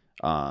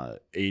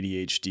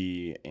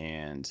ADHD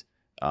and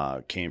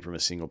came from a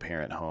single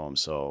parent home.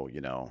 So,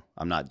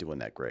 I'm not doing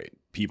that great.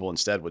 People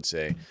instead would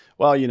say,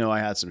 well, I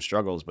had some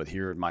struggles, but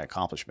here are my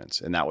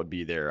accomplishments. And that would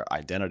be their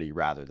identity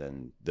rather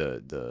than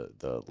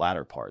the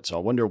latter part. So I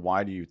wonder,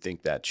 why do you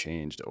think that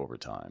changed over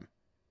time?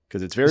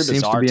 Because it's very This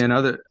seems to bizarre be to me.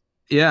 another,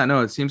 yeah,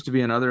 no, it seems to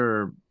be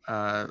another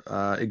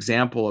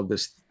example of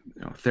this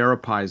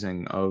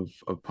therapizing of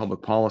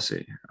public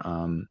policy.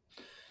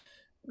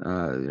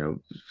 Uh, you know,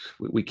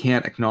 we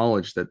can't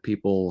acknowledge that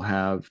people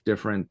have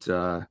different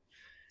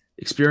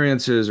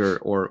experiences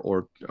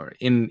or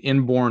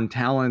inborn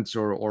talents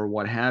or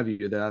what have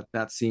you.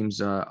 That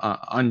seems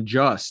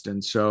unjust.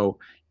 And so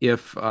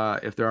if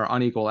there are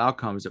unequal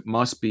outcomes, it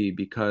must be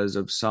because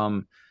of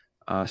some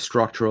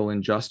structural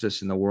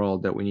injustice in the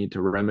world that we need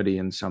to remedy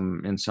in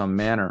some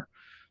manner.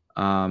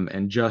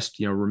 And just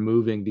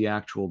removing the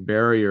actual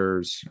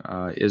barriers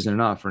isn't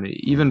enough, or Mm,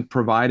 even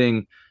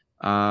providing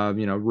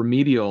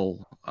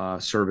remedial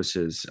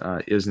services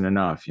isn't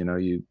enough.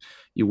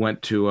 You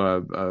went to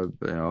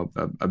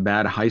a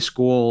bad high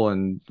school,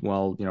 and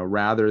well,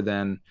 rather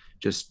than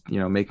just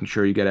making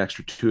sure you get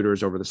extra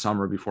tutors over the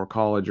summer before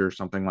college or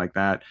something like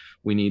that,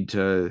 we need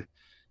to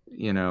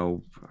you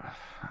know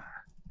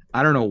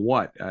I don't know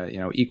what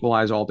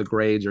equalize all the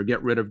grades or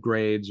get rid of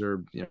grades,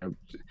 or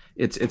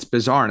it's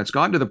bizarre, and it's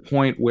gotten to the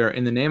point where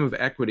in the name of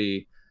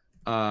equity,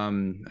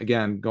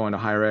 again going to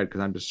higher ed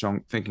because I'm just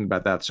thinking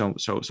about that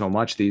so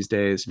much these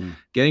days, mm,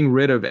 getting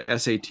rid of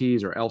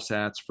SATs or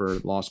LSATs for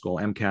law school,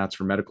 MCATs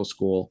for medical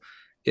school.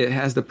 It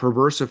has the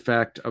perverse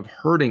effect of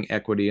hurting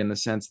equity in the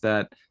sense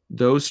that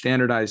those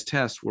standardized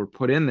tests were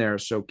put in there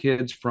so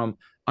kids from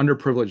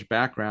underprivileged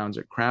backgrounds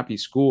at crappy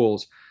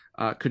schools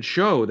could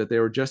show that they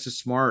were just as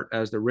smart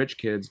as the rich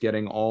kids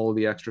getting all of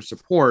the extra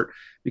support,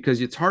 because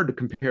it's hard to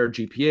compare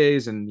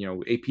GPAs, and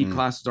AP mm,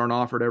 classes aren't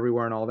offered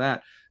everywhere and all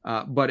that.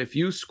 But if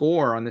you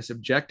score on this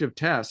objective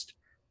test,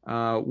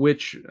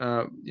 which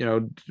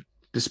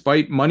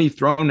despite money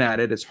thrown at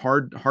it, it's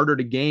harder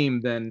to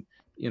game than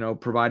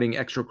providing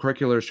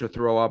extracurriculars to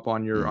throw up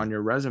on your mm. on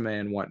your resume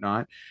and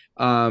whatnot.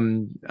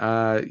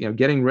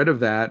 Getting rid of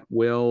that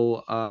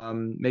will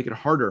make it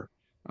harder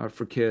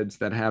for kids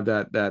that have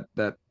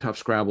that tough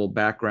Scrabble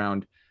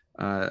background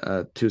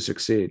to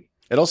succeed.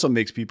 It also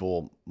makes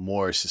people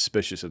more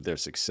suspicious of their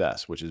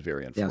success, which is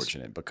very Yes,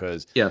 unfortunate,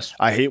 because yes,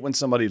 I hate when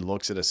somebody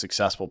looks at a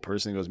successful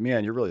person and goes,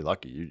 "Man, you're really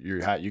lucky. You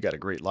got a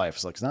great life."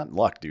 It's like, it's not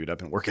luck, dude. I've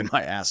been working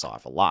my ass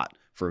off a lot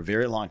for a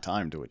very long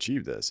time to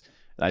achieve this,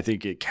 and I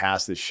think it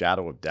casts this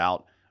shadow of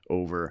doubt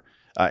over,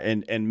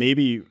 and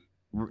maybe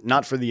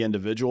not for the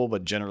individual,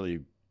 but generally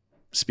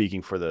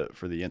speaking for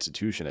the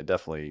institution. It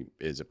definitely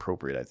is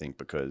appropriate, I think,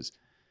 because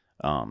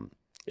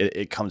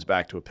it comes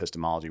back to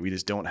epistemology. We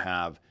just don't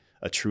have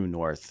a true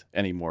north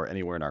anymore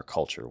anywhere in our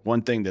culture.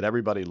 One thing that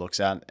everybody looks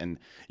at, and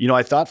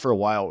I thought for a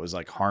while it was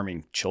like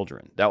harming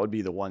children. That would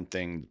be the one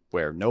thing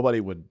where nobody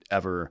would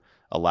ever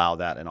allow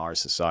that in our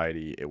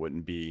society. It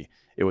would be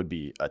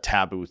a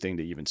taboo thing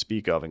to even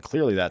speak of. And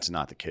clearly that's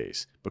not the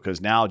case,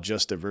 because now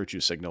just to virtue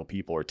signal,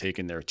 people are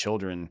taking their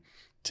children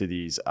to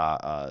these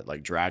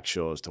like drag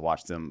shows to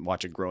watch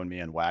a grown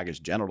man wag his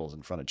genitals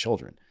in front of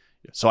children.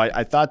 So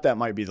I thought that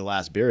might be the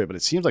last barrier, but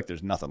it seems like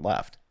there's nothing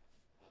left.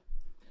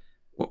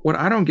 What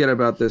I don't get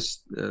about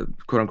this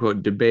quote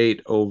unquote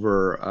debate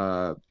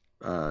over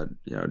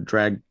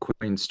drag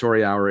queen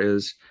story hour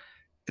is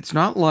it's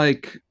not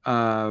like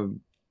 10,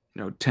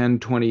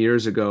 20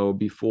 years ago,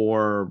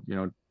 before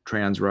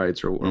trans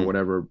rights or Mm.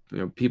 whatever,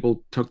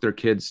 people took their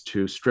kids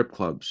to strip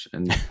clubs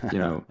and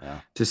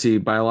Yeah. to see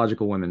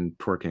biological women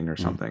twerking or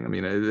Mm. something. I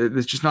mean,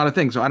 it's just not a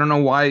thing. So I don't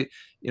know why.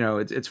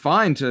 It's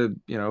fine to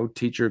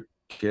teach your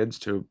kids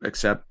to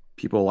accept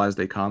people as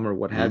they come or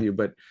what have Mm. you,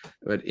 but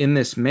in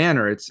this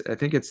manner, I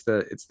think it's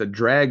the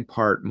drag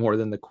part more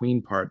than the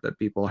queen part that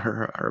people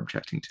are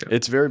objecting to.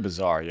 It's very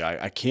bizarre. Yeah,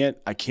 I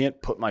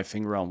can't put my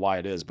finger on why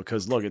it is,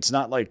 because look, it's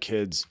not like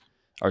kids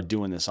are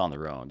doing this on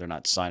their own. They're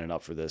not signing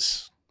up for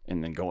this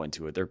and then going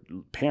to it. Their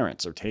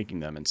parents are taking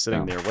them and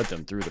sitting Yeah. there with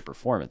them through the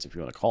performance, if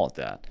you want to call it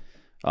that.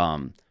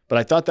 But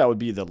I thought that would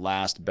be the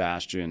last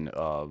bastion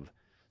of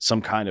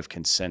some kind of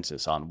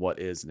consensus on what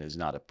is and is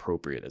not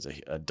appropriate as an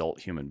adult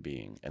human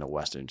being in a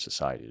Western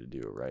society to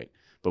do, right?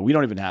 But we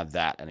don't even have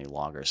that any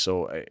longer.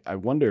 So I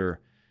wonder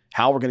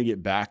how we're going to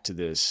get back to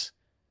this.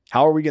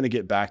 How are we going to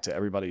get back to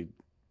everybody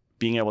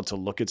being able to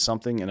look at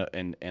something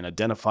and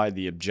identify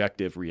the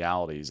objective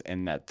realities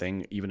in that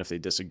thing, even if they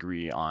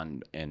disagree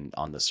on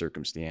the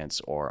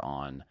circumstance or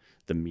on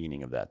the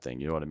meaning of that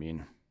thing? You know what I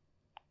mean?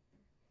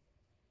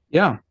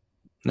 Yeah.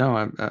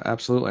 No,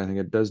 absolutely. I think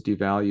it does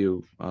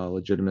devalue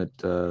legitimate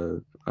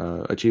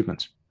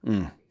achievements.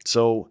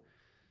 So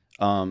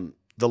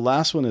the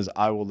last one is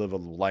 "I will live a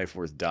life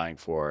worth dying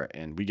for,"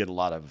 and we get a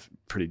lot of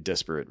pretty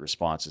disparate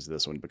responses to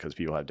this one because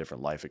people have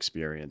different life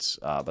experience.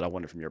 But I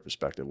wonder from your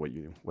perspective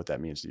what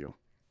that means to you.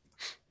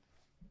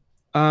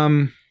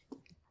 Um,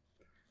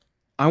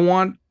 I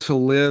want to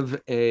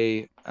live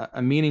a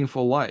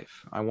meaningful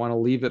life. I want to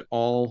leave it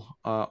all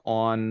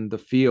on the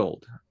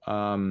field.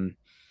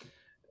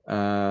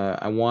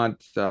 I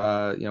want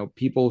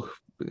people.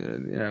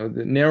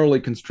 Narrowly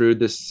construed,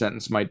 this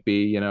sentence might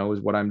be, is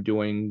what I'm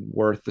doing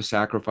worth the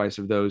sacrifice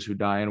of those who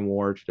die in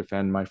war to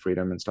defend my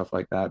freedom and stuff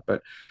like that.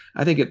 But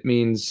I think it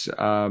means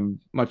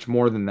much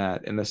more than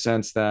that, in the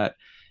sense that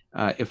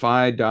if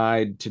I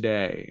died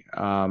today,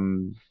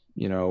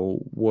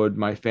 would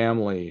my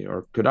family,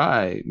 or could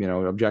I,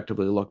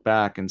 objectively look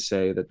back and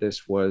say that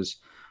this was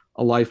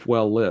a life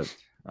well lived?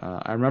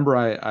 I remember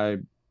I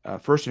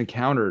first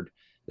encountered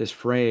this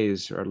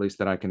phrase, or at least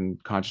that I can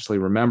consciously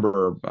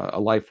remember, a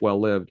life well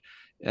lived,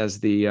 as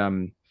the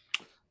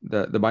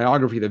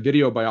biography, the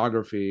video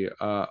biography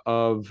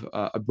of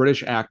a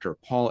British actor,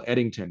 Paul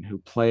Eddington, who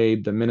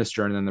played the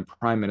minister and then the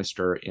prime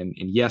minister in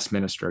Yes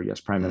Minister,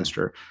 Yes Prime Mm.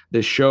 Minister.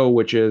 This show,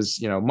 which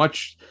is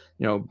much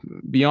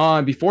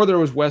beyond, before there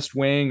was West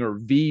Wing or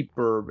Veep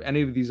or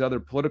any of these other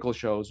political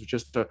shows, was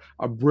just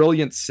a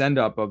brilliant send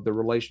up of the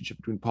relationship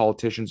between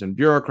politicians and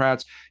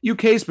bureaucrats.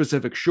 UK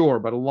specific, sure,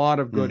 but a lot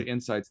of good Mm.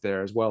 insights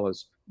there, as well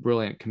as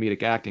brilliant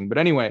comedic acting. But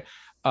anyway,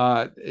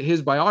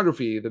 his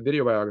biography, the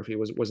video biography,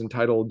 was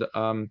entitled,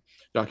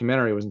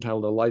 documentary was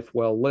entitled "A Life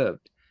Well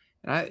Lived."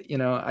 And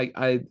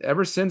I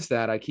ever since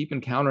that, I keep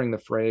encountering the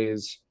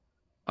phrase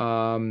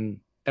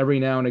every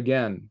now and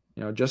again.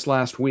 Just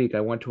last week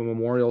I went to a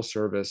memorial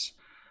service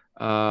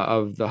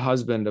of the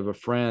husband of a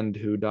friend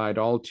who died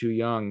all too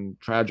young,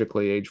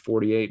 tragically, age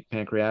 48,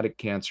 pancreatic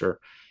cancer,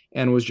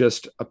 and was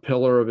just a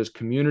pillar of his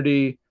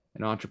community,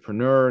 an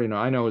entrepreneur.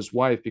 I know his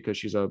wife because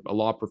she's a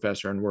law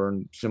professor and we're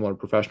in similar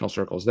professional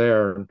circles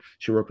there. And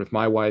she worked with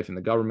my wife in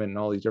the government and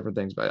all these different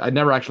things. But I'd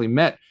never actually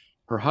met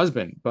her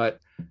husband, but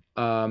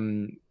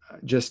um,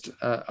 just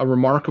a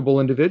remarkable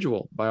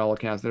individual by all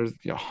accounts. There's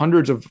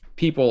hundreds of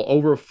people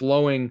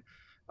overflowing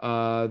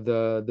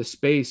the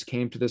space,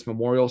 came to this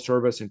memorial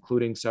service,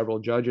 including several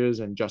judges,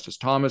 and Justice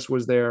Thomas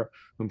was there,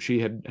 whom she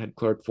had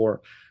clerked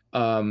for.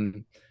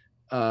 And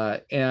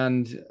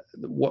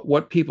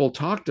what people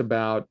talked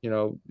about,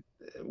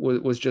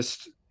 was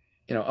just,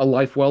 a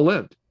life well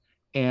lived.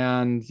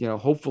 And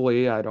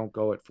hopefully I don't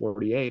go at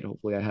 48.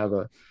 Hopefully I have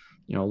a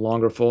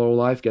longer, fuller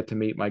life, get to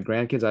meet my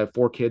grandkids. I have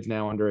 4 kids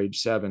now under age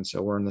 7,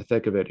 so we're in the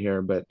thick of it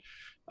here. But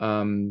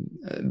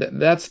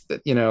that's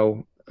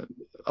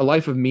a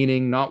life of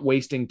meaning, not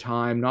wasting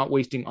time, not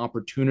wasting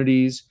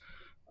opportunities,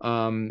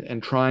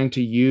 and trying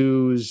to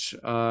use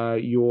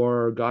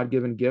your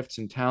God-given gifts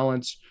and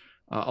talents,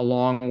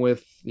 along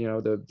with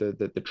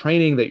the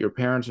training that your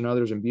parents and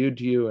others imbued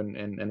to you,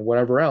 and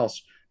whatever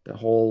else, the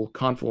whole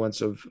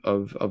confluence of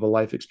a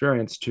life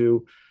experience,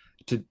 to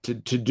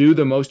do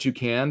the most you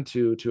can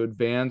to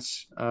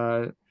advance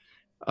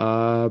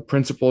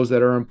principles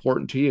that are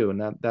important to you.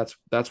 And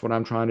that's what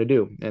I'm trying to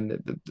do.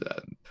 And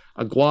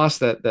a gloss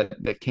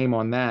that came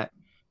on that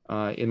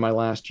in my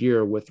last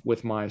year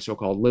with my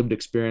so-called lived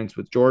experience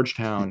with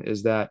Georgetown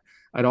is that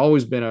I'd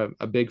always been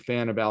a big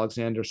fan of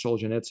Alexander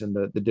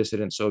Solzhenitsyn, the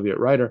dissident Soviet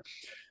writer,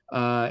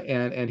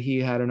 and he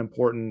had an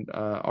important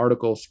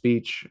article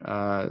speech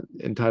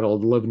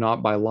entitled "Live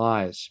Not by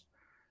Lies."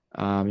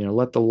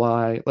 Let the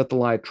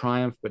lie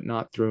triumph, but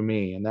not through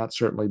me. And that's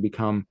certainly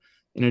become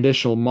an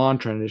additional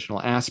mantra, an additional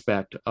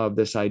aspect of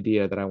this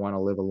idea that I want to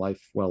live a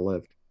life well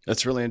lived.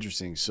 That's really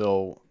interesting.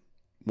 So,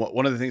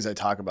 one of the things I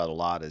talk about a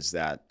lot is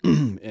that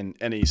in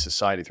any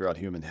society throughout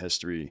human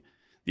history,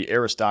 the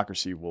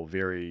aristocracy will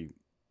very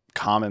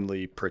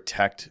commonly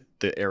protect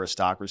the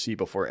aristocracy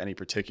before any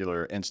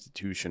particular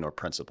institution or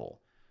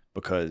principle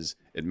because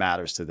it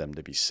matters to them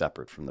to be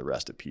separate from the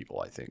rest of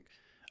people, I think.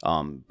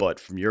 But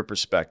from your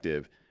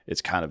perspective,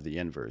 it's kind of the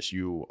inverse.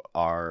 You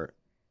are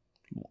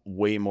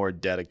way more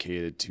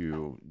dedicated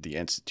to the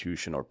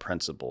institution or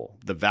principle,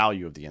 the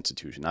value of the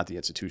institution, not the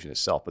institution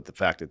itself, but the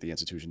fact that the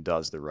institution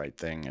does the right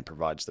thing and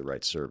provides the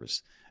right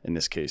service. In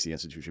this case, the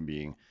institution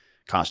being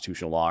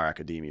constitutional law or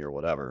academia or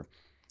whatever.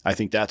 I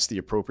think that's the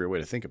appropriate way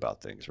to think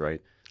about things,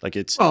 right? Like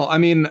it's Well, I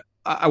mean,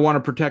 I want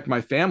to protect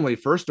my family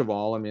first of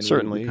all. I mean, we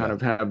certainly, kind yeah.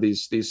 of have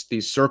these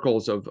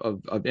circles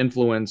of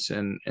influence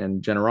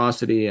and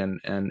generosity and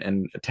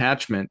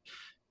attachment.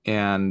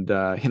 And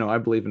I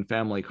believe in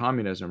family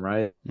communism,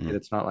 right? Mm.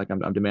 It's not like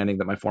I'm demanding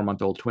that my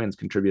 4-month-old twins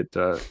contribute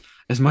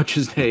as much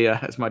as they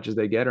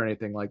get or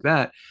anything like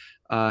that.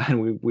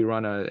 And we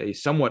run a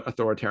somewhat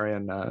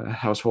authoritarian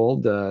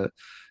household.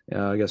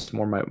 I guess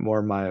my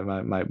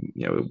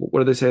what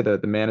do they say,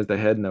 that the man is the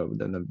head and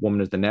the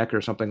woman is the neck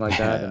or something like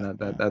that, and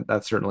Yeah, yeah.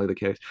 that's certainly the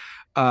case.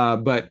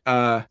 But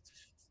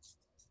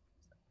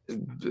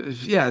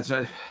yeah,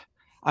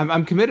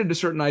 I'm committed to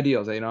certain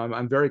ideals.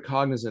 I'm very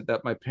cognizant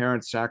that my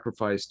parents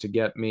sacrificed to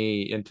get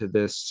me into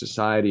this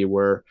society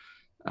where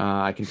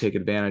I can take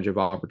advantage of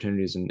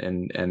opportunities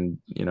and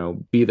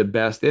be the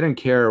best. They didn't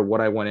care what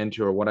I went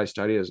into or what I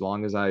studied as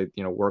long as I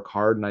work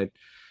hard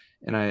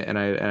and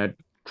I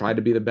tried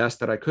to be the best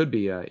that I could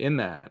be in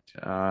that.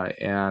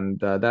 And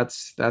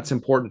that's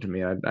important to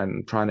me.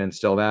 I'm trying to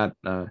instill that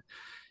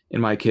in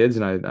my kids,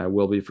 and I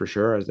will be for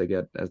sure as they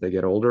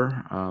get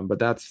older. But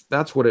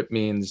that's what it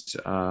means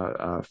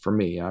for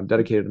me. I'm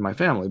dedicated to my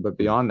family, but Mm.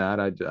 beyond that,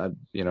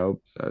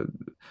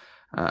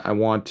 I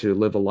want to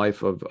live a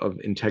life of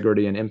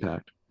integrity and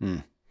impact.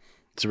 Mm.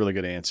 It's a really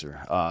good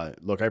answer.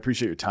 Look, I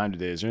appreciate your time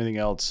today. Is there anything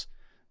else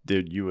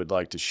that you would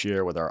like to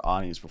share with our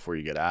audience before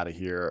you get out of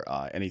here?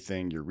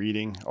 Anything you're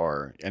reading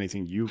or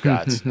anything you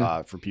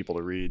got for people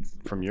to read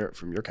from your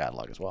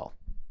catalog as well?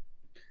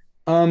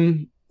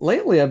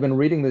 Lately, I've been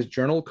reading this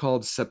journal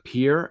called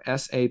Sapir,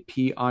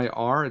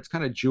 Sapir. It's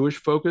kind of Jewish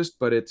focused,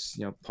 but it's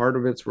part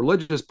of it's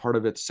religious, part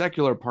of it's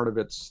secular, part of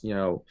it's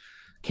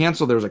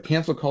cancel. There's a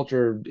cancel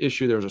culture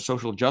issue. There's a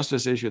social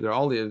justice issue. There are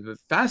all the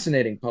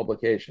fascinating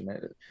publication.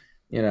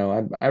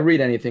 I read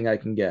anything I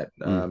can get.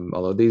 Mm.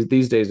 Although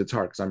these days it's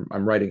hard because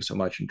I'm writing so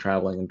much and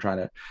traveling and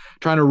trying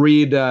to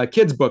read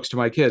kids books to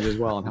my kids as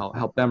well and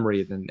help them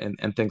read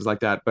and things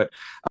like that. But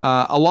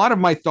a lot of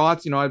my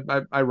thoughts,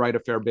 I write a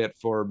fair bit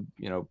for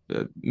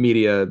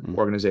media Mm.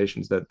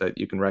 organizations that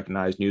you can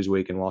recognize,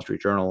 Newsweek and Wall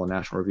Street Journal and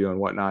National Review and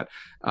whatnot.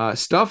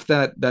 Stuff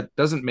that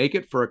doesn't make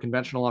it for a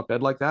conventional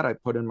op-ed like that, I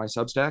put in my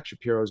Substack,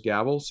 Shapiro's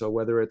Gavel. So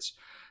whether it's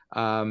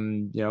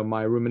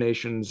my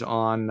ruminations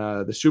on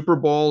the Super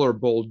Bowl or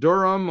Bull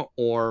Durham,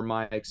 or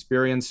my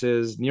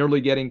experiences nearly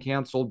getting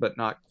canceled but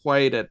not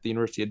quite at the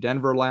University of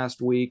Denver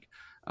last week,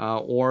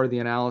 or the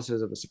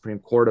analysis of a Supreme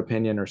Court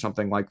opinion or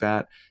something like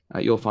that.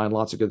 You'll find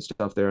lots of good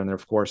stuff there, and there,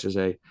 of course, is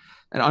an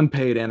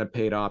unpaid and a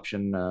paid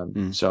option.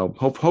 Mm. So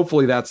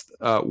hopefully that's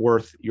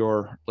worth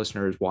your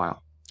listeners'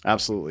 while.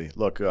 Absolutely.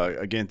 Look,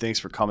 again, thanks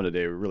for coming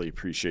today. We really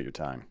appreciate your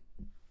time.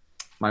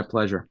 My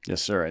pleasure.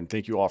 Yes, sir. And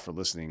thank you all for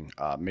listening.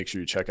 Make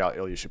sure you check out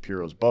Ilya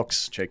Shapiro's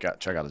books, check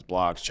out his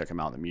blogs, check him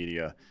out in the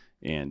media,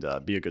 and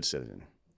be a good citizen.